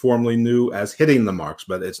 which you formerly knew as Hitting the Marks,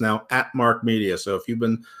 but it's now at Mark Media. So if you've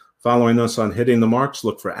been following us on Hitting the Marks,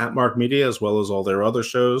 look for at Mark Media as well as all their other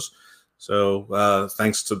shows. So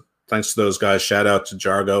thanks to those guys. Shout out to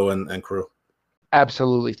Jargo and crew.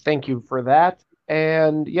 Absolutely. Thank you for that.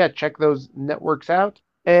 And yeah, check those networks out.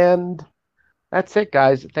 And that's it,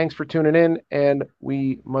 guys. Thanks for tuning in, and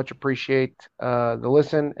we much appreciate the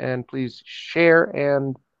listen. And please share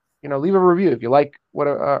and leave a review if you like what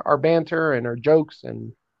our banter and our jokes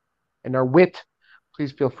and our wit.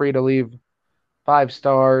 Please feel free to leave 5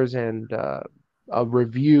 stars and a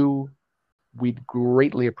review. We'd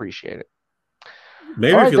greatly appreciate it.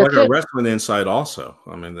 Maybe if you like our wrestling insight, also.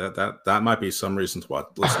 I mean, that might be some reasons why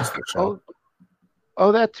listen to the show.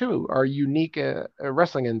 Oh, that too. Our unique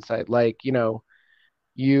wrestling insight, like you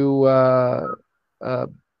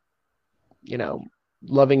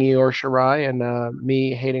loving Io Shirai and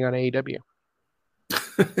me hating on AEW.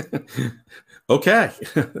 Okay.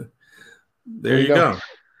 There There you you go. go.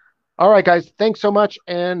 All right, guys. Thanks so much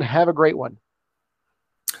and have a great one.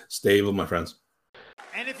 Stay evil, my friends.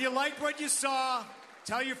 And if you liked what you saw,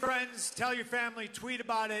 tell your friends, tell your family, tweet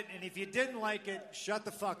about it. And if you didn't like it, shut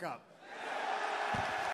the fuck up.